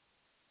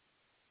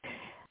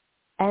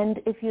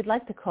 And if you'd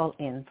like to call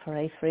in for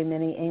a free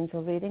mini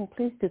angel reading,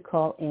 please do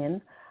call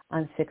in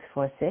on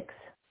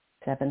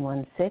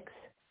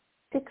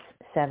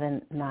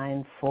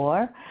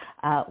 646-716-6794.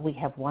 We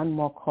have one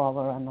more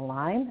caller on the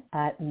line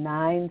at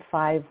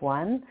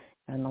 951.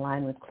 You're on the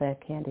line with Claire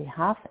Candy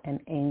Hough and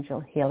Angel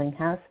Healing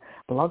House,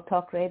 Blog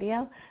Talk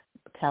Radio.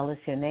 Tell us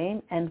your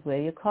name and where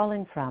you're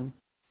calling from.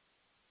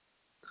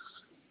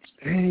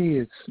 Hey,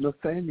 it's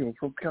Nathaniel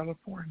from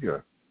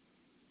California.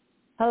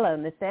 Hello,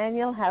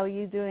 Nathaniel. How are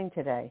you doing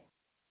today?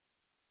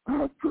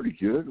 Pretty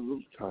good. A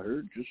little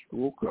tired. Just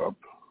woke up.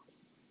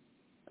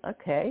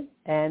 Okay.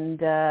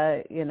 And,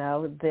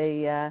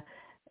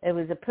 it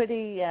was a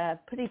pretty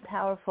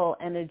powerful,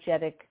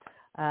 energetic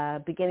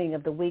beginning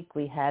of the week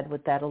we had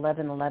with that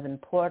 11:11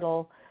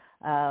 portal.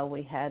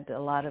 We had a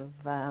lot of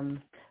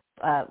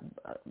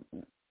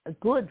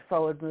good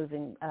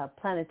forward-moving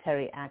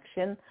planetary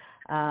action.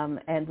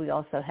 And we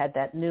also had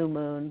that new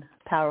moon,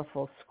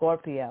 powerful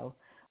Scorpio,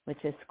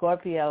 which is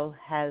Scorpio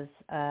has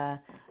a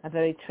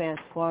very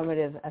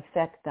transformative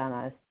effect on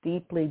us,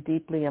 deeply,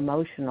 deeply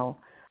emotional,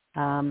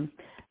 going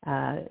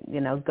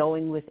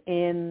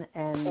within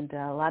and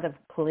a lot of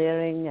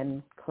clearing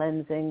and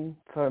cleansing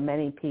for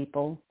many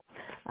people.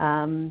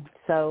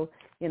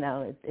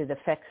 It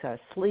affects our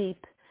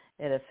sleep.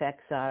 It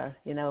affects our,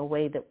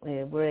 way that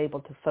we're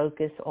able to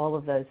focus, all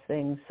of those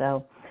things.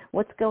 So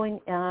what's going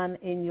on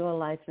in your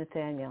life,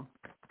 Nathaniel?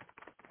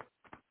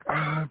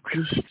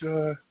 Just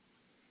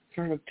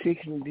kind of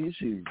taking it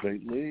easy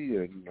lately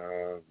and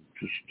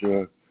just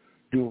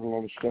doing a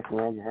lot of stuff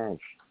around the house.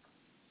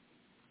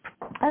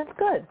 That's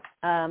good.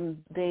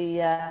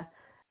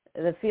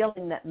 The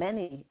feeling that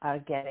many are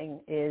getting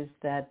is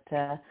that,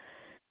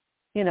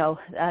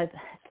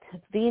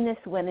 Venus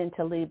went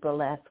into Libra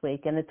last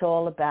week, and it's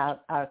all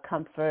about our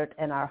comfort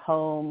and our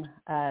home,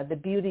 the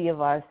beauty of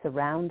our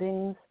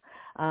surroundings.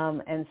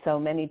 And so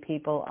many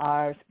people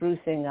are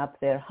sprucing up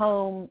their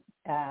home,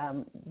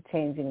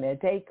 changing their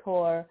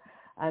decor,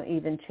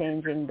 even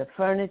changing the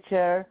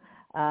furniture,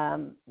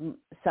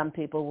 Some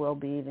people will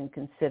be even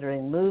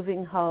considering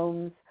moving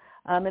homes.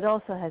 It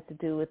also has to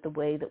do with the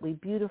way that we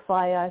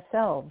beautify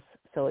ourselves.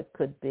 So it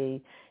could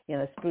be,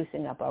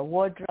 sprucing up our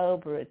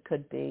wardrobe, or it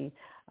could be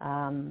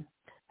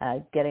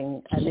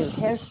getting a new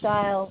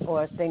hairstyle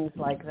or things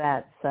like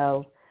that.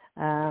 So,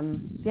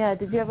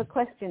 did you have a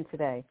question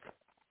today?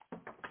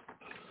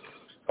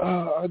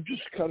 I'm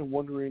just kind of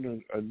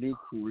wondering a new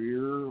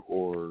career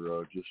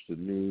or just a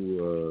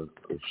new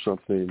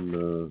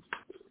something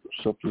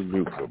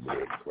new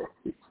coming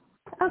in.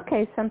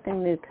 Okay,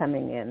 something new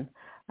coming in.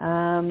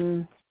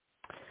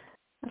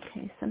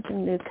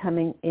 Something new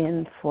coming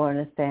in for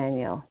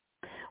Nathaniel.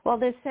 Well,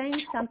 they're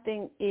saying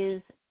something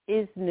is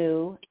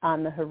new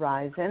on the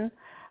horizon.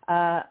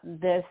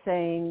 They're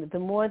saying the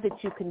more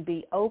that you can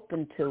be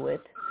open to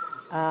it,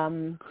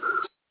 and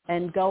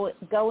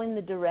go in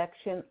the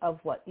direction of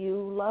what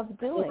you love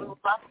doing.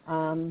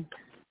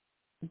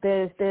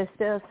 They're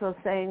still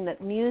saying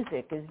that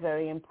music is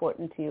very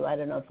important to you. I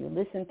don't know if you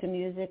listen to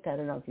music. I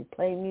don't know if you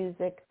play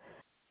music.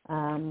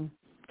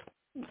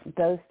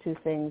 Those two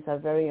things are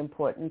very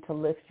important to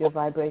lift your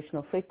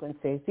vibrational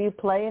frequencies. Do you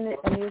play a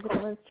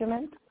musical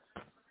instrument?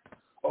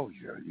 Oh,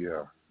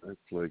 yeah. I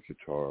play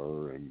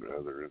guitar and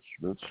other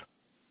instruments.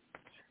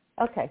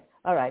 Okay,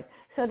 all right.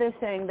 So they're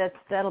saying that's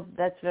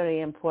very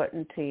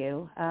important to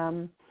you.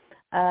 I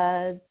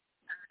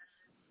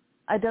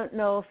don't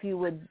know if you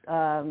would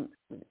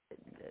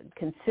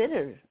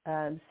consider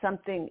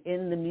something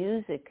in the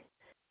music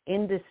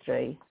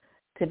industry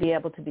to be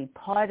able to be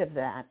part of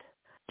that.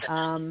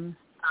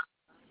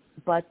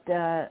 But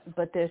they're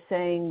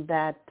saying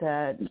that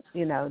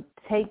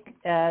take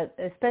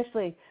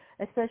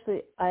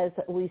especially as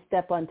we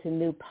step onto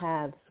new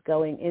paths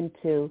going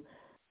into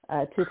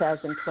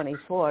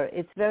 2024.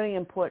 It's very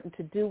important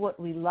to do what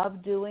we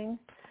love doing,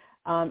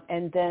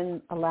 and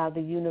then allow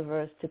the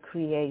universe to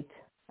create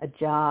a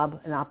job,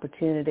 an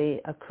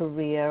opportunity, a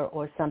career,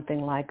 or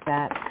something like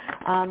that.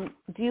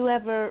 Do you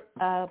ever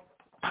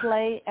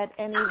play at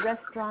any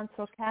restaurants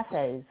or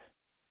cafes?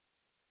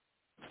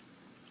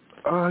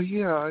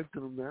 Yeah, I've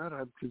done that.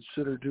 I've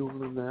considered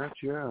doing that.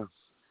 Yeah.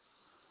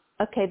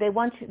 Okay, they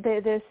want you.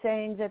 They're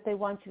saying that they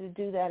want you to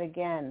do that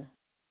again.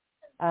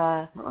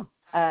 They're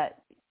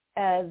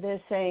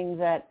saying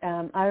that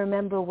I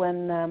remember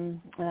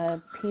when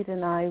Pete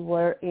and I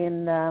were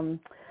in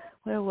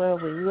where were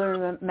we? We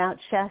were in Mount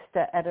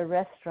Shasta at a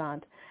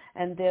restaurant,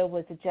 and there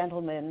was a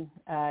gentleman,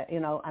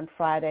 on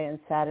Friday and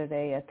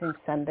Saturday, I think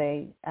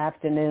Sunday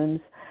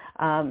afternoons,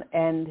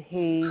 and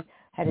he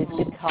had his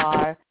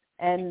guitar.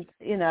 And,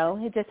 he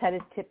just had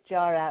his tip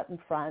jar out in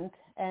front,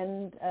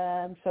 and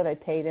I'm sure they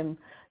paid him,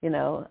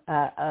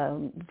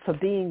 for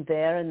being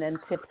there, and then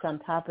tips on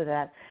top of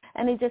that.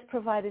 And he just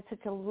provided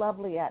such a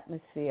lovely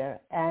atmosphere.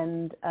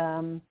 And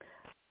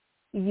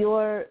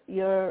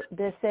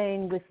they're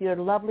saying with your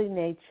lovely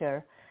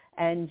nature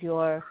and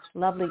your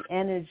lovely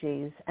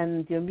energies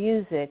and your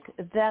music,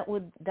 that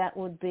would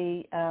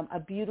be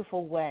a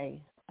beautiful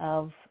way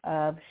of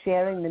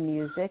sharing the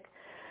music.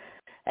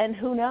 And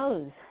who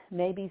knows?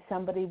 Maybe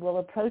somebody will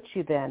approach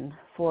you then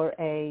for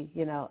a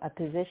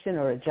position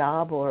or a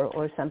job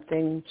or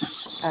something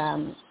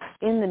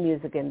in the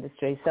music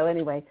industry. So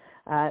anyway,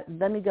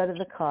 let me go to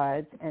the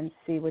cards and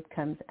see what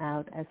comes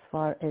out as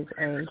far as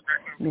a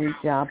new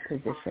job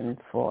position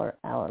for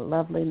our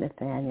lovely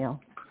Nathaniel.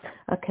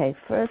 Okay,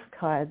 first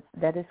card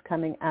that is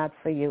coming out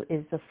for you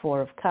is the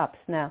Four of Cups.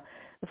 Now,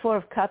 the Four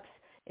of Cups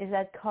is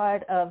that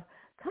card of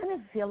kind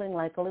of feeling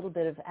like a little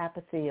bit of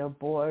apathy or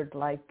bored,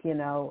 like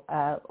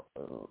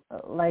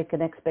like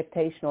an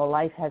expectation or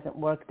life hasn't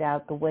worked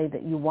out the way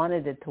that you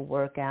wanted it to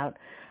work out.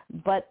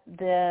 But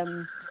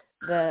the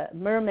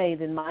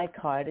mermaid in my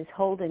card is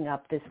holding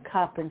up this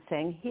cup and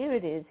saying, here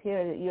it is,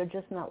 you're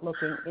just not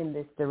looking in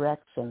this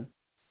direction.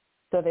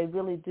 So they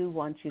really do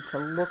want you to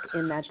look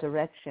in that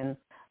direction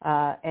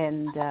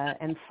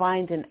and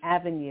find an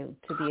avenue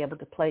to be able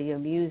to play your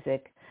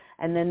music,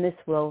 and then this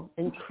will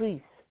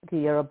increase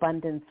your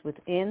abundance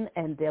within.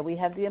 And there we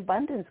have the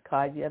abundance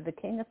card. You have the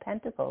King of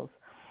Pentacles,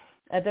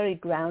 a very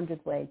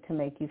grounded way to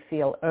make you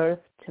feel earth,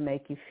 to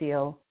make you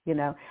feel,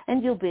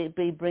 and you'll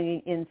be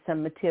bringing in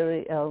some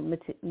material,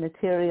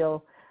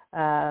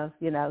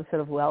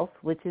 sort of wealth,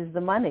 which is the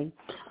money.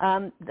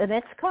 The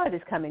next card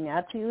is coming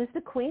out to you is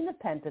the Queen of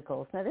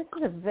Pentacles. Now, this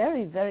is a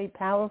very, very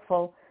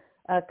powerful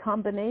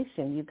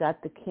combination. You've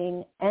got the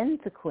King and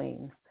the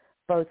Queen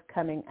both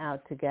coming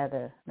out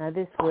together. Now,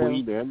 this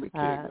Queen and the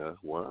King,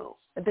 wow.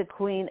 The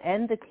Queen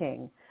and the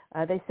King.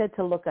 They said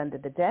to look under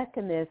the deck,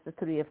 and there's the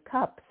Three of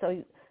Cups.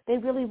 So they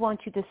really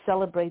want you to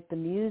celebrate the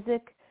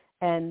music,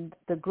 and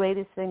the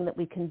greatest thing that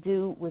we can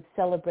do with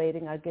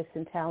celebrating our gifts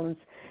and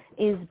talents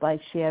is by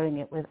sharing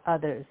it with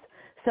others.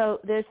 So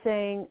they're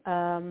saying,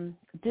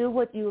 do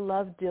what you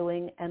love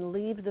doing and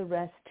leave the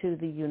rest to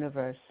the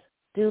universe.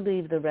 Do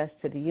leave the rest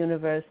to the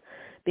universe,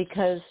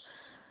 because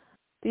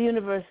the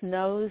universe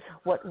knows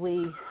what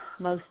we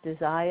most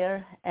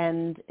desire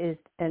and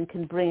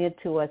can bring it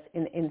to us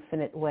in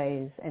infinite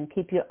ways. And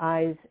keep your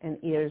eyes and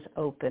ears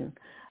open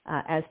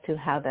as to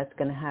how that's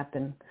going to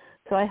happen.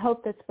 So I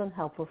hope that's been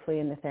helpful for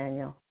you,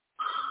 Nathaniel.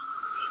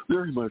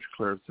 Very much,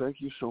 Claire. Thank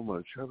you so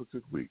much. Have a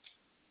good week.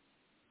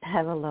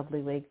 Have a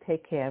lovely week.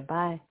 Take care.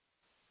 Bye.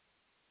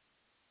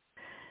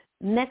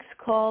 Next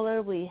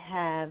caller we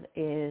have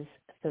is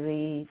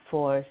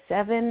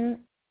 347.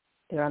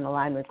 You're on the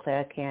line with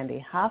Claire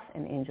Candy Huff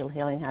and Angel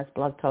Healing House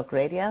Blog Talk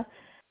Radio.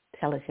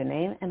 Tell us your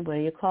name and where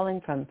you're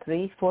calling from.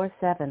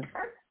 347.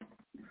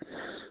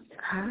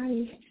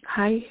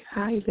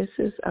 Hi. This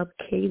is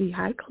Katie.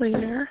 Hi,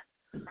 Claire.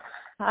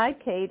 Hi,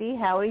 Katie.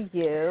 How are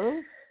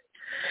you?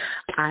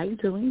 I'm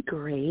doing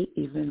great,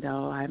 even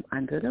though I'm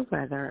under the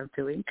weather. I'm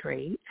doing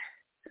great.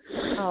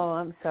 Oh,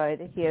 I'm sorry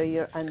to hear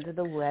you're under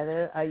the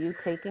weather. Are you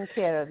taking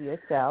care of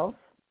yourself?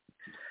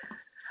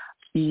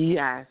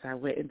 Yes, I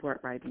went and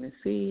bought vitamin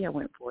C. I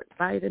went and bought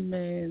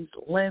vitamins,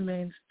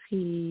 lemons,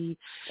 tea.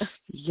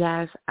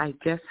 Yes, I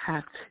just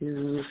have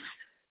to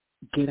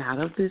get out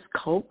of this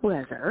cold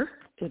weather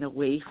and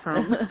away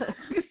from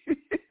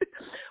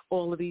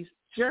all of these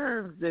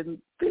germs and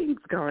things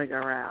going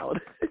around.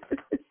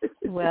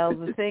 Well,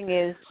 the thing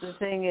is,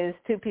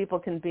 two people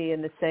can be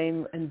in the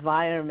same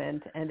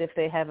environment, and if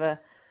they have a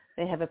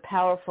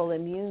powerful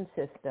immune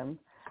system,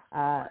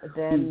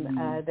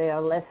 then they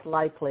are less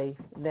likely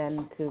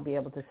then to be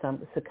able to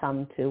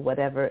succumb to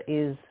whatever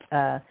is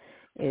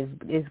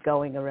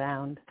going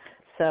around.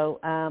 So,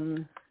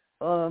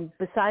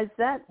 besides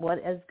that, what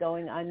is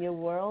going on in your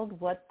world?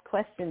 What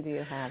question do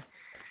you have?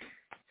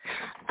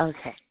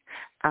 Okay.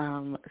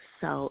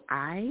 So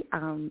I'm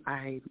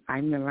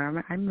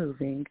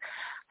moving.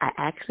 I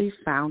actually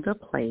found a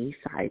place.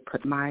 I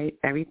put my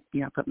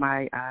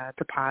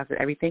deposit,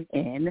 everything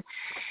in,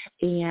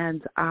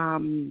 and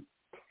I'm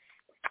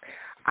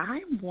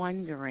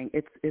wondering.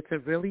 It's a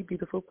really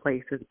beautiful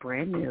place. It's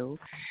brand new,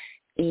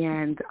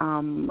 and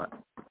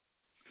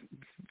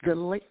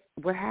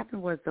what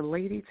happened was the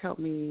lady told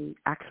me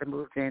I could have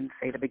moved in,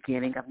 say, the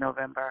beginning of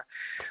November,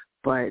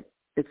 but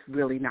it's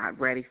really not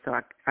ready. So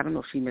I don't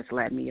know if she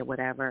misled me or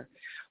whatever,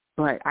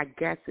 but I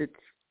guess it's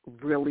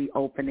really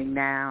opening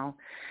now.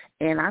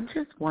 And I'm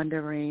just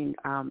wondering,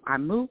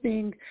 I'm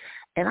moving,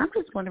 and I'm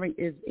just wondering,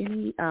 is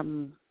any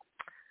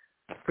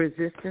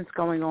resistance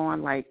going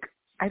on? Like,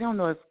 I don't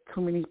know if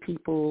too many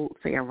people,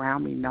 say,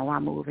 around me know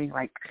I'm moving.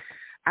 Like,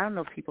 I don't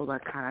know if people are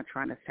kind of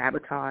trying to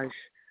sabotage,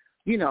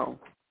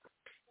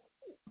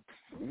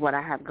 what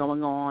I have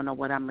going on or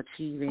what I'm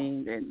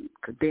achieving, and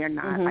because they're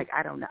not, like,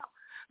 I don't know.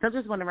 So I'm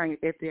just wondering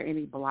if there are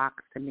any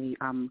blocks to me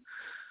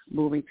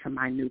moving to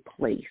my new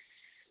place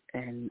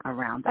and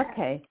around that.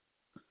 Okay.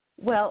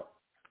 Well,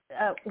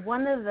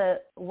 one of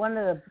the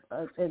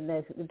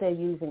they're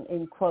using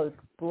in quotes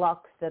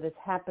blocks that is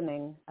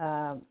happening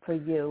for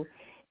you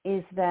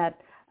is that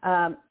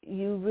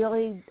you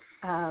really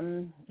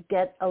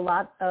get a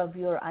lot of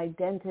your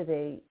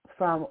identity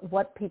from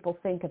what people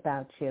think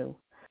about you.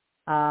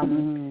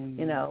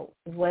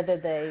 Whether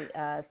they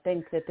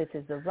think that this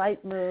is the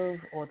right move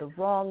or the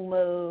wrong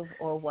move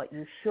or what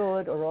you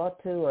should or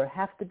ought to or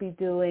have to be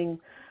doing.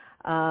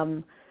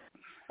 And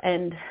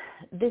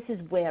this is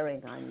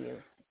wearing on you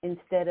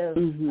instead of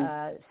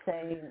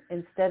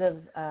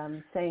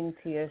saying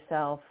to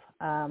yourself,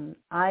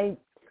 I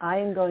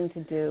am going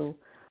to do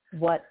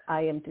what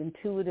I am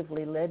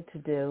intuitively led to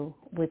do,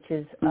 which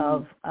is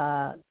of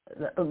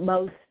the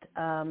most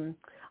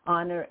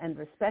honor and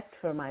respect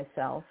for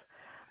myself.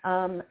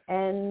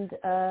 And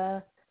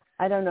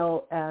I don't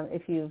know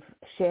if you've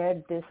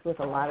shared this with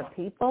a lot of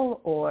people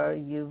or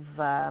you've,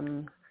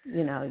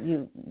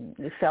 you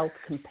felt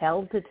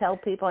compelled to tell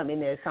people. I mean,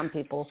 there's some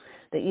people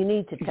that you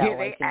need to tell. Yeah,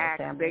 they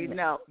ask. They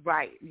know,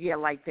 right. Yeah,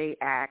 like they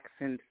ask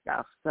and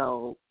stuff.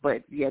 So,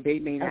 but, yeah, they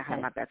may not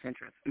have my best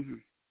interest. Mm-hmm.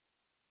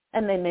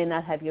 And they may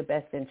not have your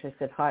best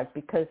interest at heart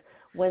because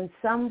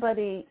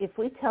if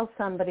we tell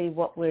somebody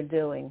what we're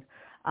doing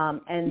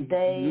and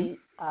they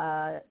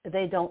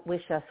don't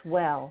wish us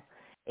well,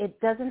 it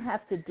doesn't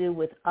have to do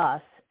with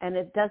us, and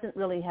it doesn't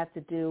really have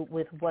to do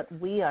with what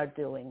we are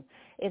doing.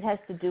 It has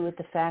to do with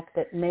the fact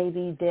that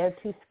maybe they're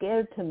too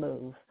scared to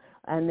move,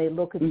 and they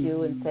look at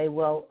you and say,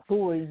 well,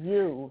 who are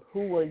you?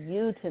 Who are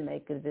you to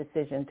make a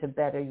decision to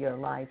better your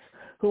life?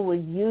 Who are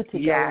you to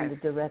go in the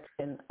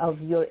direction of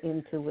your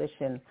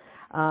intuition?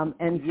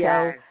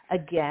 So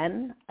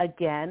again,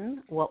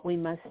 what we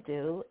must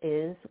do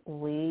is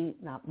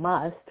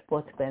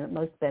what's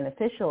most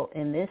beneficial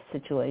in this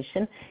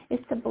situation is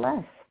to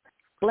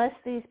bless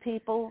these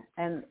people,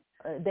 and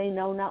they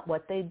know not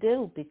what they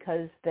do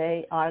because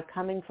they are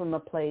coming from a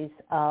place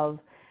of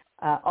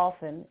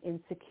often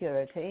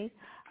insecurity.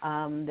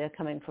 They're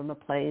coming from a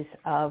place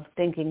of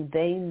thinking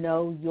they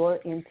know your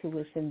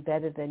intuition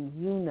better than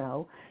you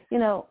know.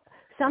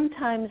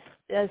 Sometimes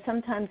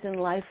in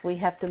life we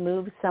have to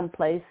move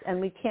someplace and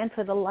we can't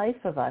for the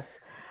life of us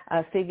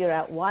figure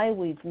out why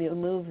we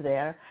moved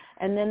there.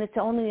 And then it's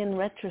only in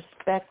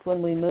retrospect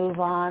when we move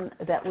on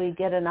that we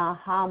get an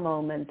aha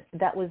moment.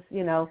 That was,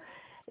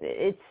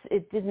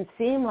 it didn't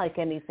seem like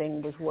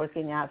anything was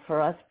working out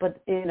for us,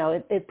 but,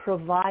 it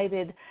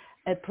provided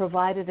it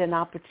provided an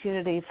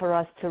opportunity for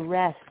us to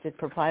rest. It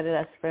provided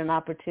us for an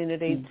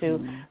opportunity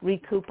to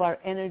recoup our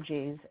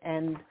energies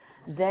and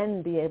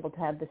then be able to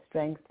have the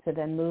strength to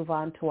then move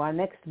on to our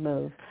next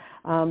move.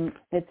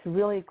 It's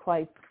really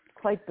quite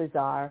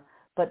bizarre.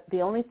 But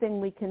the only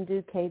thing we can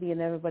do, Katie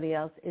and everybody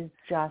else, is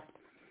just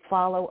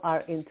follow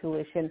our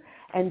intuition.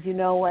 And you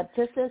know what?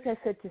 Just as I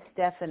said to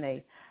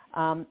Stephanie,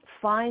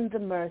 find the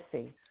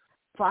mercy.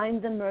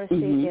 Find the mercy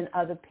in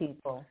other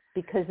people,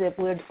 because if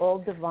we're all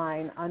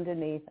divine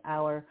underneath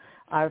our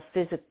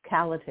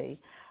physicality,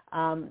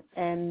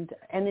 and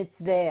it's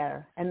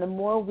there. And the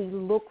more we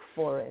look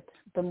for it,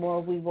 the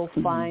more we will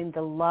find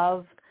the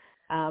love.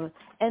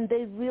 And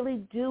they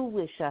really do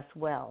wish us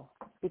well,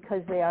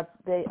 because they are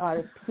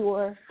a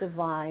pure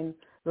divine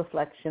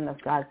reflection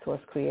of God,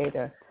 Source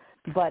Creator.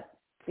 But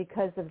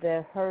because of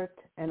their hurt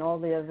and all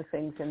the other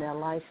things in their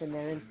life and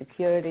their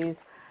insecurities,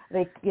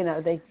 they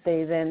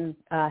then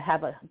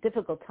have a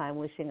difficult time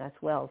wishing us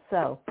well.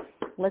 So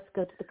let's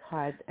go to the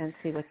cards and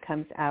see what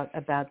comes out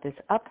about this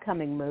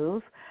upcoming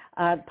move.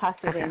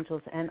 Positive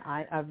Angels and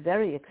I are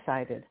very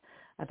excited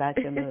about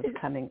your move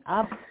coming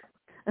up.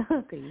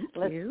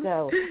 Let's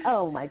go.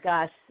 Oh, my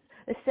gosh.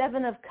 The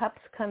Seven of Cups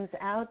comes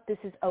out. This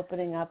is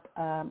opening up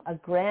a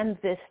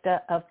grand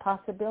vista of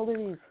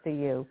possibilities for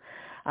you.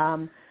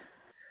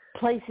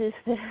 Places,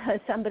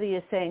 somebody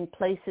is saying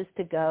places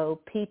to go,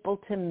 people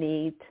to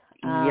meet.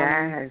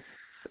 Yes.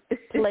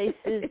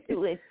 places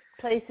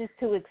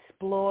to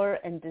explore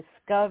and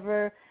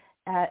discover,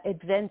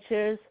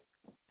 adventures.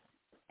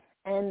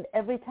 And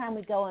every time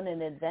we go on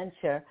an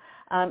adventure,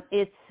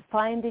 it's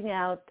finding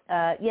out,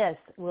 yes,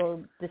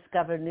 we'll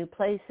discover new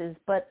places,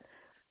 but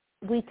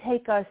we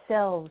take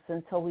ourselves,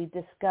 and so we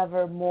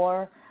discover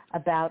more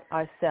about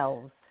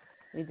ourselves.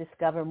 We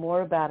discover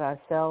more about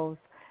ourselves.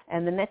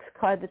 And the next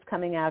card that's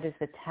coming out is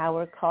the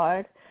Tower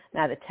card.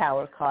 Now, the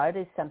Tower card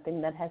is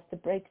something that has to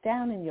break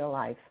down in your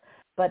life.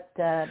 But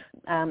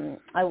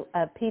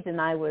Pete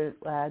and I were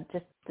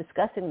just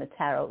discussing the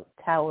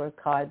Tower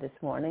card this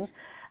morning.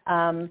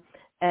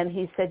 And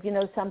he said,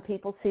 some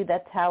people see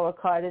that Tower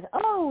card as,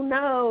 oh,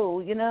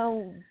 no,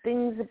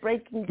 things are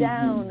breaking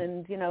down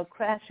and,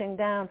 crashing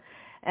down.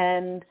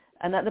 And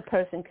another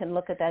person can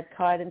look at that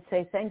card and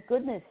say, thank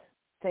goodness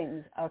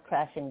things are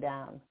crashing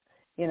down.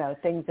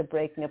 Things are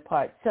breaking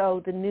apart.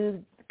 So the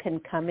new can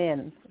come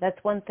in. That's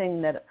one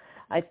thing that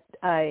I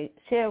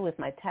share with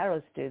my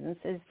tarot students,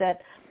 is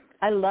that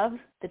I love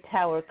the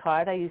Tower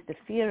card. I used to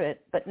fear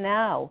it. But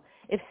now,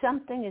 if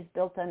something is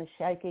built on a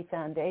shaky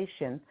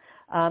foundation,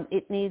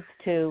 it needs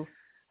to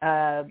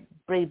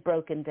be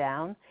broken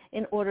down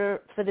in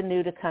order for the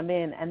new to come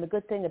in. And the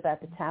good thing about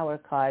the Tower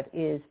card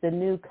is the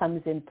new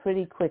comes in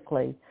pretty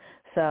quickly.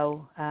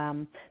 So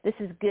this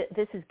is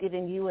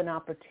giving you an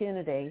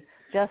opportunity,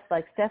 just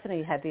like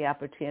Stephanie had the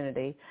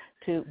opportunity,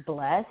 to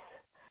bless,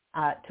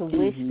 to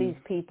wish these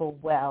people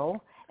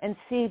well, and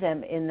see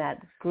them in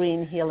that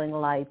green healing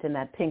light and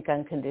that pink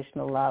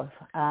unconditional love,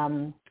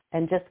 and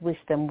just wish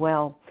them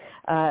well.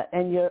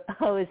 And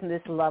isn't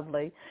this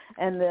lovely?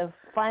 And the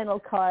final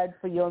card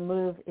for your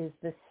move is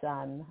the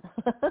Sun.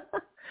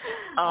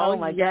 Oh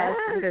my gosh.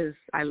 Yes,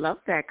 I love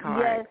that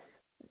card. Yes,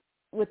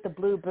 with the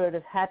blue bird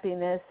of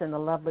happiness and the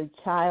lovely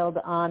child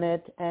on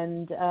it.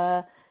 And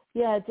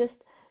just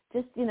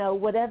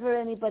whatever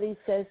anybody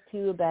says to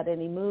you about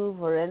any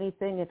move or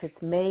anything, if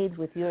it's made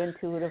with your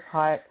intuitive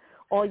heart,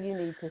 all you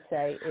need to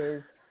say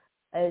is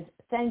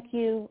thank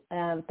you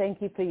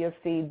for your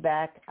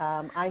feedback.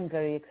 I'm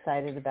very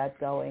excited about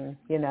going,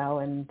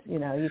 and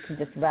you can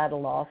just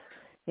rattle off,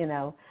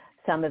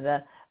 some of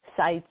the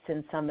sites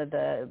and some of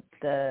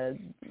the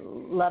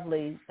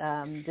lovely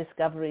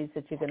discoveries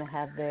that you're going to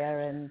have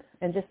there, and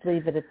just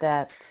leave it at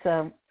that.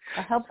 So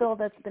I hope all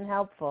that's been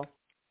helpful.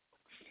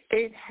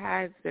 It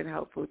has been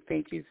helpful.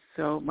 Thank you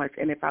so much.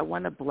 And if I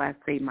want to bless,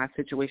 say, my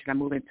situation I'm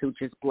moving to,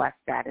 just bless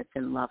that and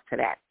send love to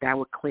that. That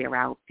would clear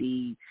out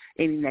any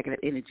negative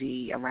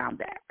energy around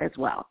that as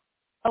well.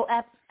 Oh,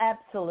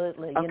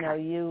 absolutely.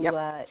 Okay.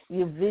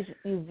 You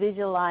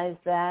visualize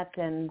that,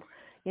 and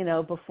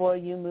before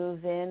you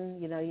move in,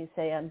 you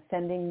say, I'm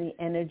sending the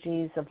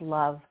energies of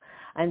love.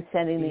 I'm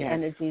sending the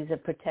energies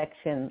of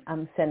protection.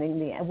 I'm sending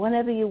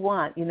whatever you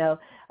want, of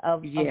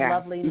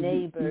lovely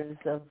neighbors,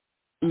 of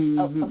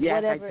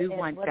yes, whatever, I do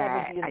want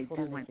that. I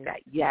do want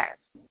that. Yes.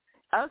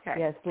 Okay.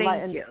 Yes.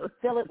 Thank you.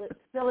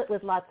 Fill it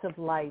with lots of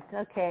light.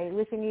 Okay.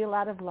 Wishing you a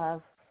lot of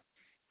love.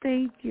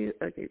 Thank you.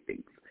 Okay.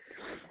 Thanks.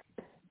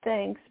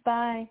 Thanks.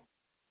 Bye.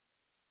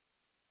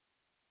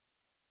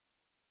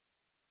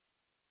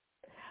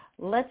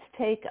 Let's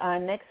take our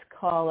next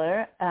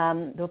caller.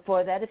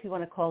 Before that, if you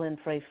want to call in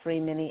for a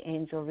free mini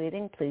angel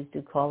reading, please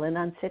do call in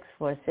on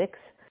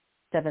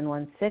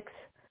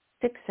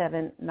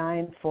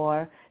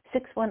 646-716-6794.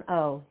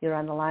 610. You're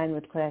on the line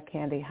with Claire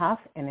Candy Hough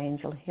and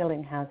Angel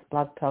Healing House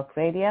Blog Talk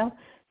Radio.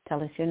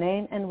 Tell us your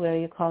name and where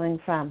you're calling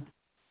from.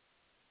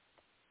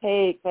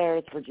 Hey, Claire,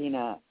 it's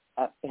Regina.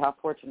 How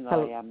fortunate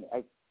I am.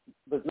 I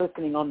was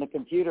listening on the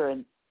computer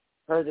and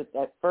heard that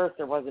at first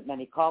there wasn't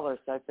many callers,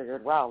 so I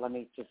figured, wow, let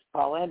me just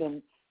call in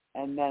and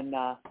And then,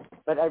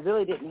 but I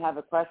really didn't have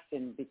a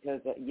question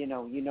because you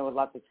know a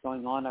lot that's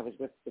going on. I was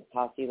with the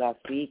posse last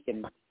week,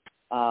 and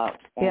I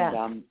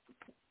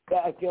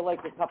feel like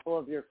a couple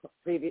of your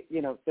previous,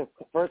 the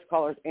first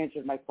callers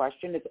answered my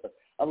question.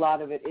 A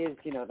lot of it is,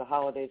 the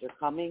holidays are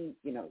coming.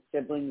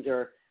 Siblings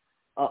are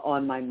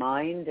on my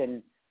mind,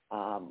 and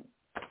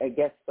I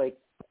guess like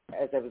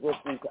as I was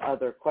listening to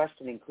other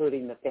questions,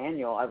 including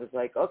Nathaniel, I was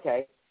like,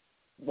 okay.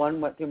 One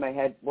went through my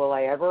head: will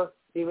I ever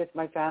be with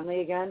my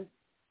family again?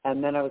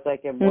 And then I was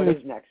like, and what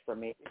is next for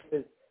me?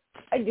 Because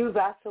I do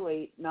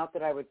vacillate, not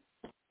that I would,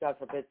 God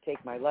forbid,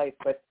 take my life,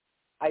 but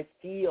I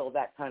feel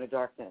that kind of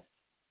darkness.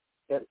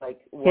 That like,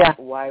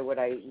 why would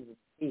I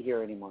be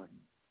here anymore?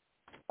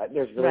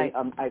 There's really,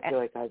 I feel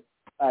like I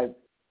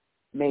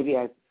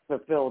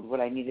fulfilled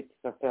what I needed to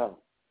fulfill.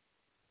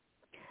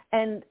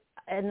 And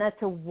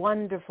that's a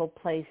wonderful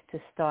place to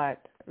start.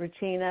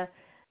 Regina,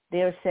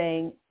 they're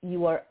saying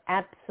you are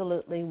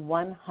absolutely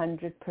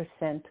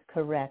 100%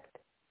 correct.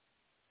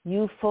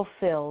 You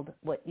fulfilled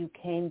what you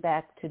came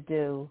back to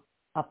do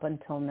up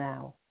until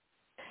now.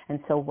 And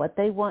so what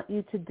they want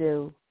you to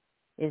do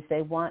is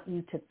they want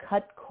you to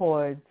cut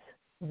cords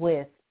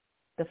with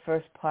the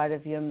first part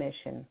of your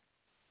mission,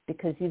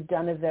 because you've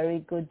done a very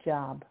good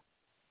job.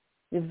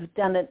 You've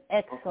done an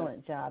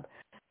excellent job.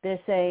 They're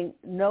saying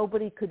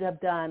nobody could have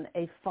done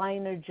a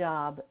finer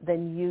job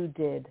than you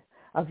did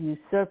of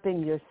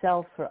usurping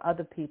yourself for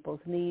other people's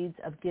needs,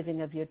 of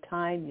giving of your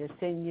time, your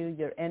sinew,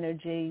 your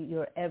energy,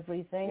 your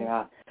everything.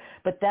 Yeah.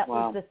 But that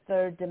was the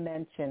third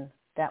dimension.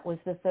 That was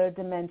the third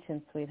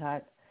dimension,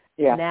 sweetheart.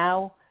 Yeah.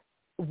 Now,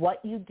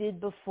 what you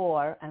did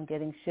before, I'm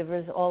getting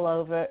shivers all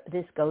over.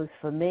 This goes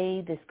for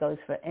me. This goes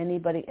for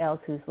anybody else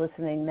who's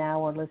listening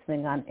now or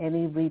listening on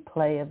any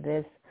replay of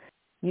this.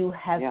 You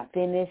have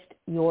finished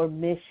your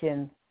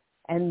mission.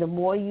 And the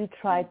more you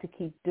try to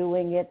keep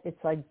doing it,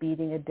 it's like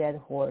beating a dead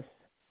horse.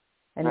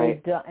 And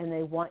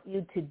they want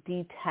you to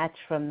detach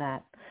from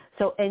that.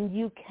 So, and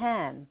you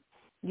can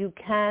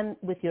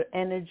with your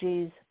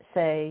energies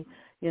say,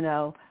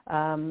 the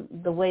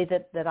way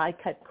that I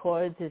cut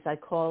cords is I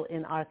call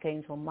in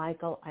Archangel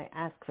Michael. I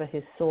ask for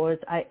his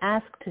swords. I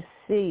ask to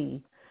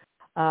see,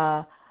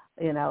 all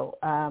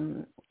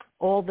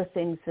the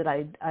things that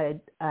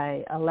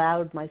I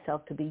allowed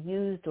myself to be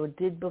used or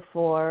did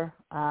before,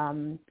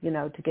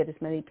 to get as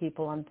many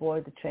people on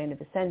board the train of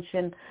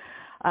ascension,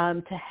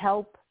 to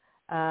help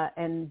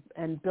and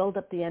build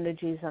up the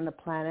energies on the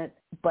planet.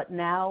 But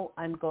now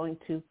I'm going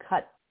to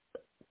cut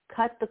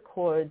the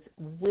cords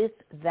with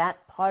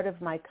that part of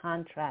my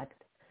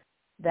contract,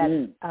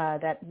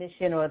 that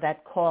mission or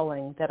that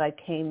calling that I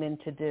came in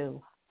to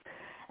do.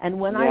 And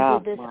when I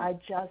did this,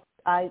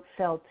 I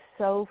felt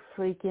so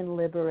freaking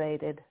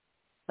liberated.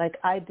 Like,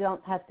 I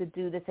don't have to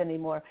do this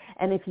anymore.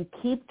 And if you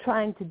keep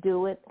trying to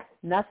do it,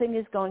 nothing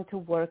is going to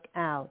work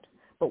out.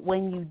 But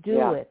when you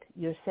do it,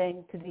 you're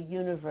saying to the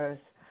universe,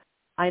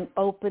 I'm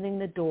opening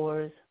the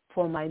doors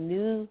for my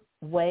new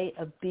way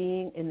of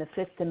being in the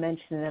fifth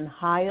dimension and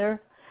higher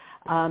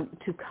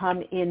to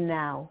come in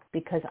now,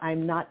 because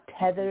I'm not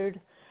tethered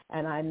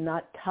and I'm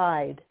not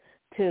tied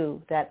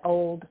to that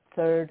old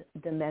third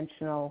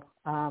dimensional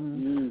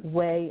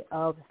way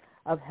of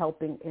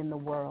helping in the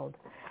world.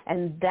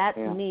 And that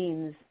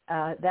means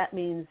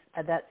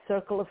that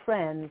circle of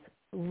friends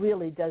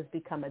really does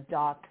become a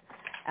dot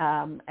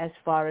as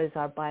far as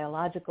our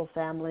biological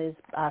families,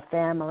 our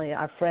family,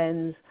 our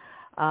friends,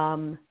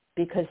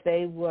 because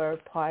they were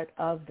part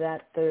of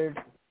that third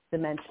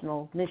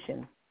dimensional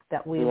mission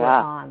that we were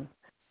on.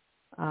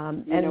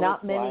 And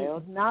not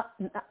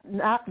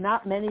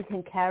many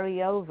can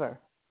carry over.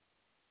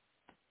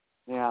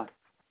 Yeah.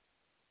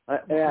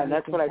 And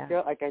that's what I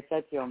feel like. I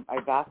said to him, I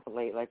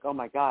vacillate, like, oh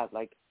my God,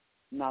 like,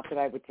 not that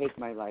I would take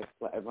my life,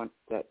 but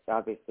that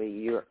obviously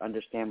you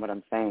understand what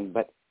I'm saying,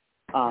 but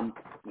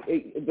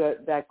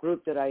that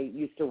group that I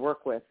used to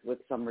work with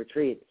some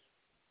retreats,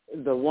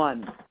 the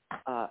one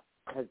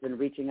has been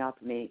reaching out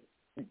to me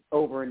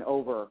over and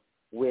over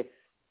with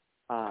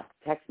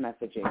text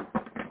messaging,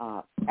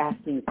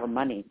 asking for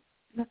money.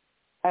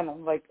 And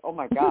I'm like, oh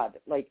my God,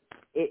 like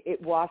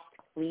it washed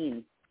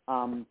clean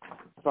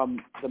from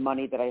the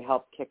money that I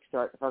helped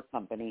kickstart her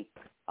company.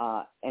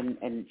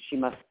 And she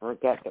must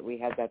forget that we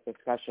had that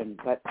discussion.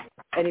 But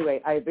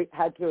anyway, I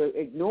had to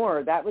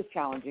ignore. That was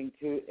challenging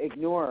to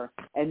ignore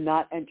and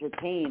not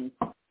entertain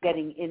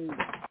getting in,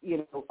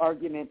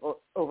 argument or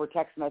over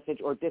text message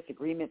or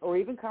disagreement or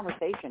even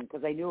conversation,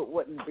 because I knew it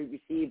wouldn't be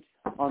received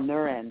on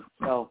their end.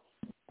 So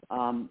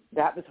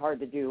that was hard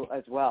to do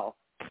as well.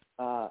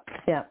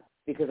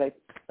 Because I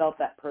felt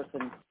that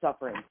person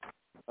suffering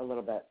a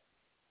little bit.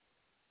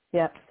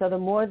 Yeah. So the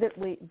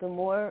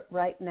more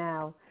right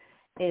now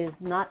is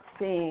not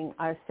seeing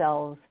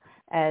ourselves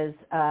as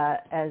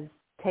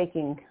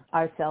taking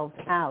ourselves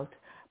out,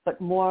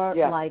 but more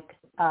like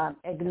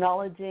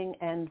acknowledging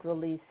and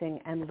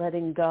releasing and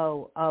letting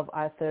go of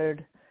our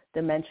third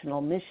dimensional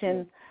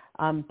mission,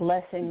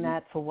 blessing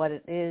that for what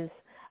it is,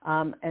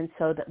 and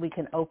so that we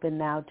can open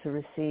now to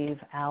receive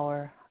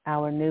our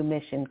new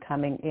mission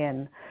coming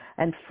in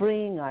and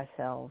freeing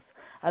ourselves.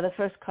 The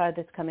first card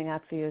that's coming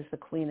out for you is the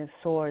Queen of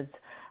Swords.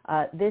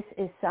 This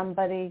is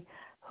somebody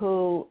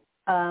who,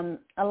 a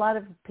lot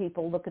of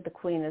people look at the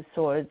Queen of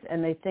Swords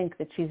and they think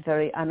that she's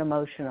very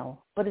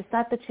unemotional. But it's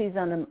not that she's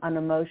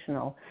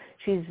unemotional.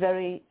 She's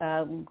very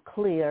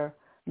clear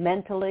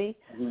mentally,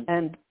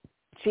 and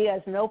she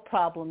has no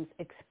problems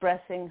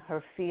expressing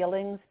her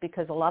feelings,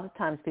 because a lot of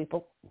times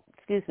people,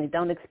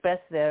 don't express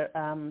their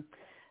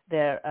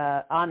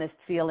honest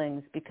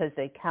feelings because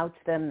they couch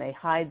them, they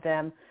hide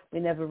them. We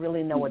never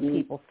really know what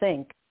people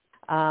think.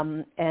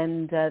 And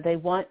they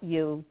want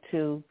you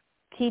to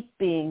keep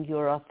being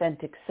your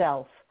authentic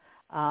self,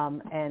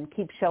 and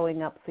keep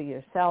showing up for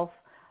yourself.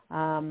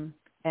 And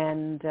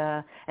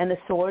the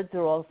swords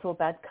are also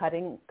about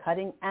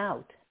cutting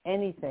out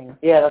anything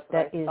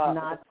that is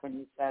not, when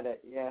you said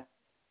it,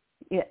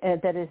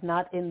 that is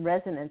not in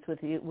resonance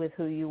with you, with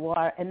who you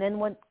are. And then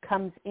what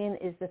comes in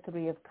is the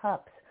Three of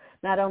Cups.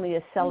 Not only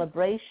a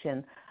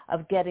celebration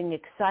of getting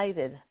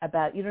excited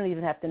about, you don't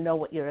even have to know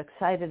what you're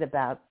excited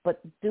about,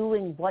 but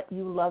doing what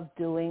you love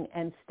doing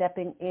and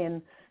stepping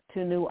in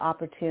to new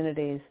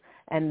opportunities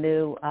and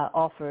new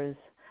offers.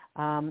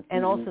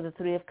 And also the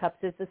Three of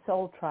Cups is the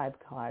Soul Tribe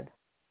card.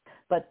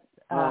 But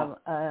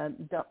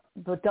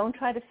don't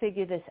try to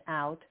figure this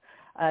out.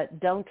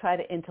 Don't try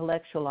to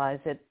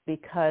intellectualize it,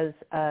 because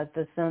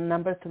the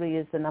number 3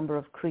 is the number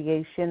of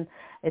creation.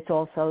 It's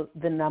also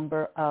the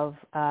number of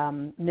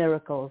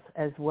miracles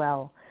as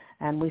well.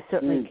 And we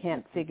certainly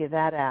can't figure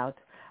that out.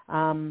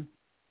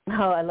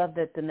 I love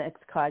that the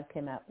next card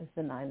came out was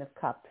the Nine of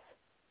Cups,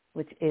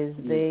 which is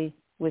the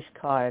wish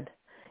card.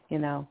 You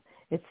know,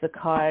 it's the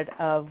card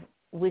of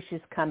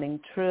wishes coming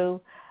true.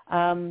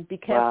 Be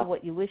careful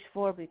what you wish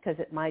for, because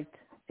it might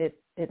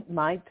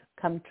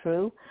come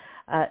true.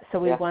 So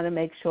we want to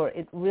make sure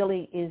it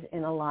really is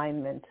in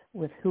alignment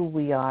with who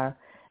we are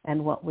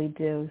and what we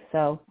do.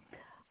 So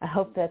I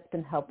hope that's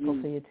been helpful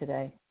for you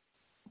today.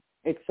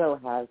 It so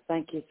has.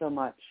 Thank you so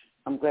much.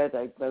 I'm glad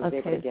I was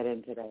able to get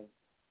in today.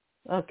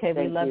 Okay,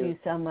 we love you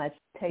so much.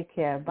 Take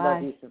care. Bye.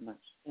 Love you so much.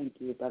 Thank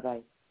you.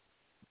 Bye-bye.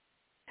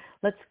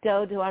 Let's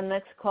go to our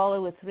next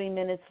caller with 3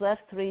 minutes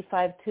left.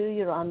 352,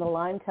 you're on the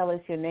line. Tell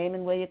us your name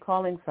and where you're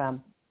calling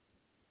from.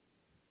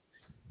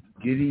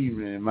 Good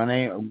evening. My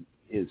name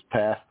is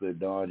Pastor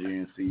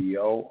Don,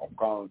 CEO. I'm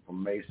calling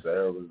from Mesa,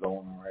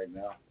 Arizona right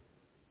now.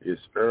 It's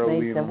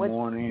early in the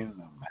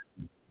morning.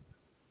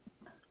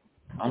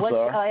 I'm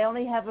sorry. I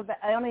only have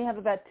about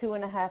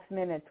 2.5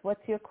 minutes.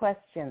 What's your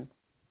question?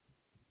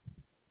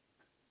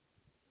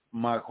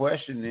 My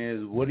question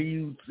is, what do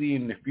you see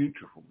in the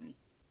future for me?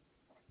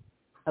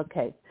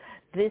 Okay.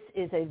 This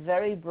is a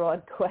very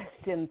broad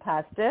question,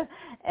 Pastor,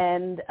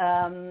 and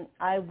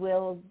I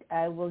will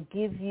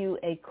give you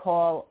a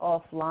call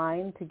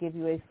offline to give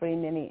you a free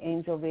mini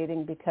angel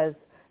reading, because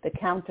the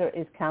counter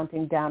is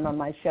counting down on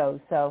my show.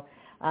 So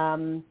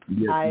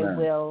I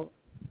will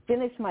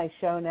finish my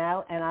show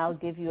now, and I'll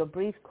give you a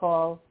brief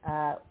call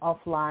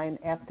offline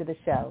after the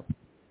show.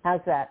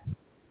 How's that?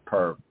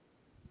 Perfect.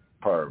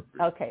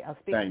 Okay, I'll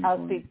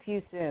speak to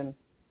you soon.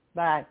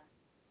 Bye.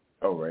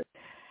 All right.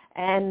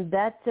 And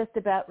that just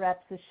about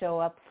wraps the show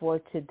up for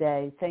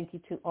today. Thank you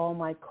to all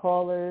my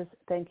callers.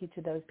 Thank you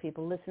to those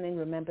people listening.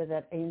 Remember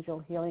that Angel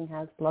Healing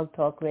House Blog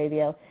Talk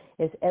Radio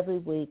is every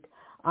week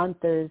on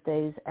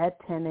Thursdays at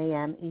 10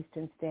 a.m.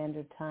 Eastern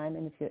Standard Time.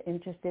 And if you're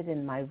interested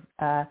in my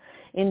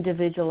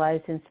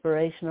individualized,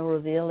 inspirational,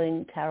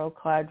 revealing tarot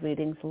card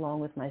readings along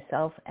with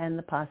myself and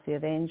the Posse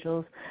of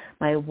Angels,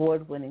 my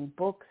award-winning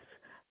books,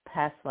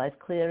 past life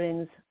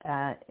clearings,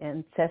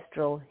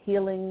 ancestral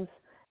healings,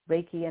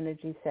 Reiki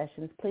energy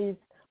sessions, please,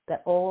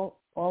 that all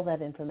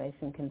that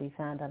information can be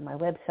found on my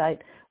website,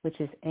 which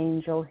is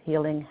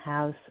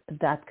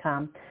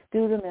angelhealinghouse.com.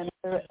 Do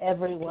remember,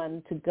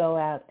 everyone, to go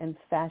out and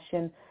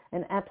fashion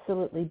an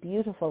absolutely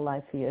beautiful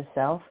life for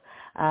yourself.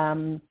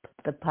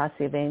 The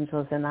Posse of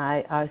Angels and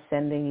I are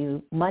sending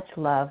you much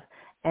love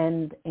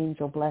and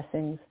angel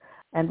blessings,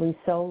 and we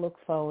so look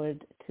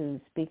forward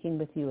to speaking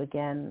with you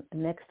again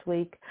next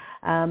week.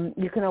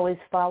 You can always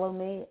follow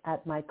me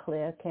at my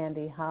Claire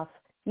Candy Hough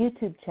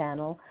YouTube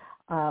channel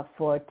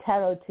for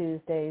Tarot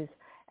Tuesdays,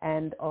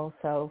 and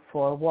also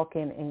for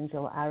Walk-In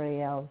Angel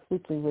Ariel's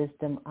Weekly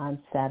Wisdom on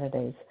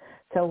Saturdays.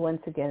 So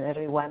once again,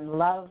 everyone,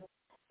 love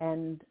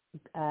and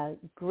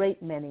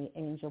great many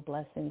angel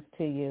blessings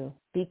to you.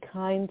 Be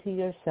kind to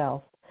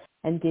yourself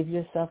and give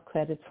yourself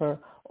credit for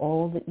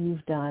all that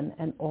you've done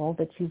and all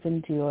that you've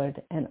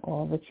endured and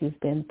all that you've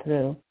been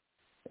through.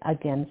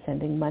 Again,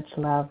 sending much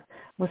love.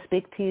 We'll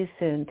speak to you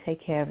soon.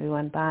 Take care,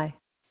 everyone. Bye.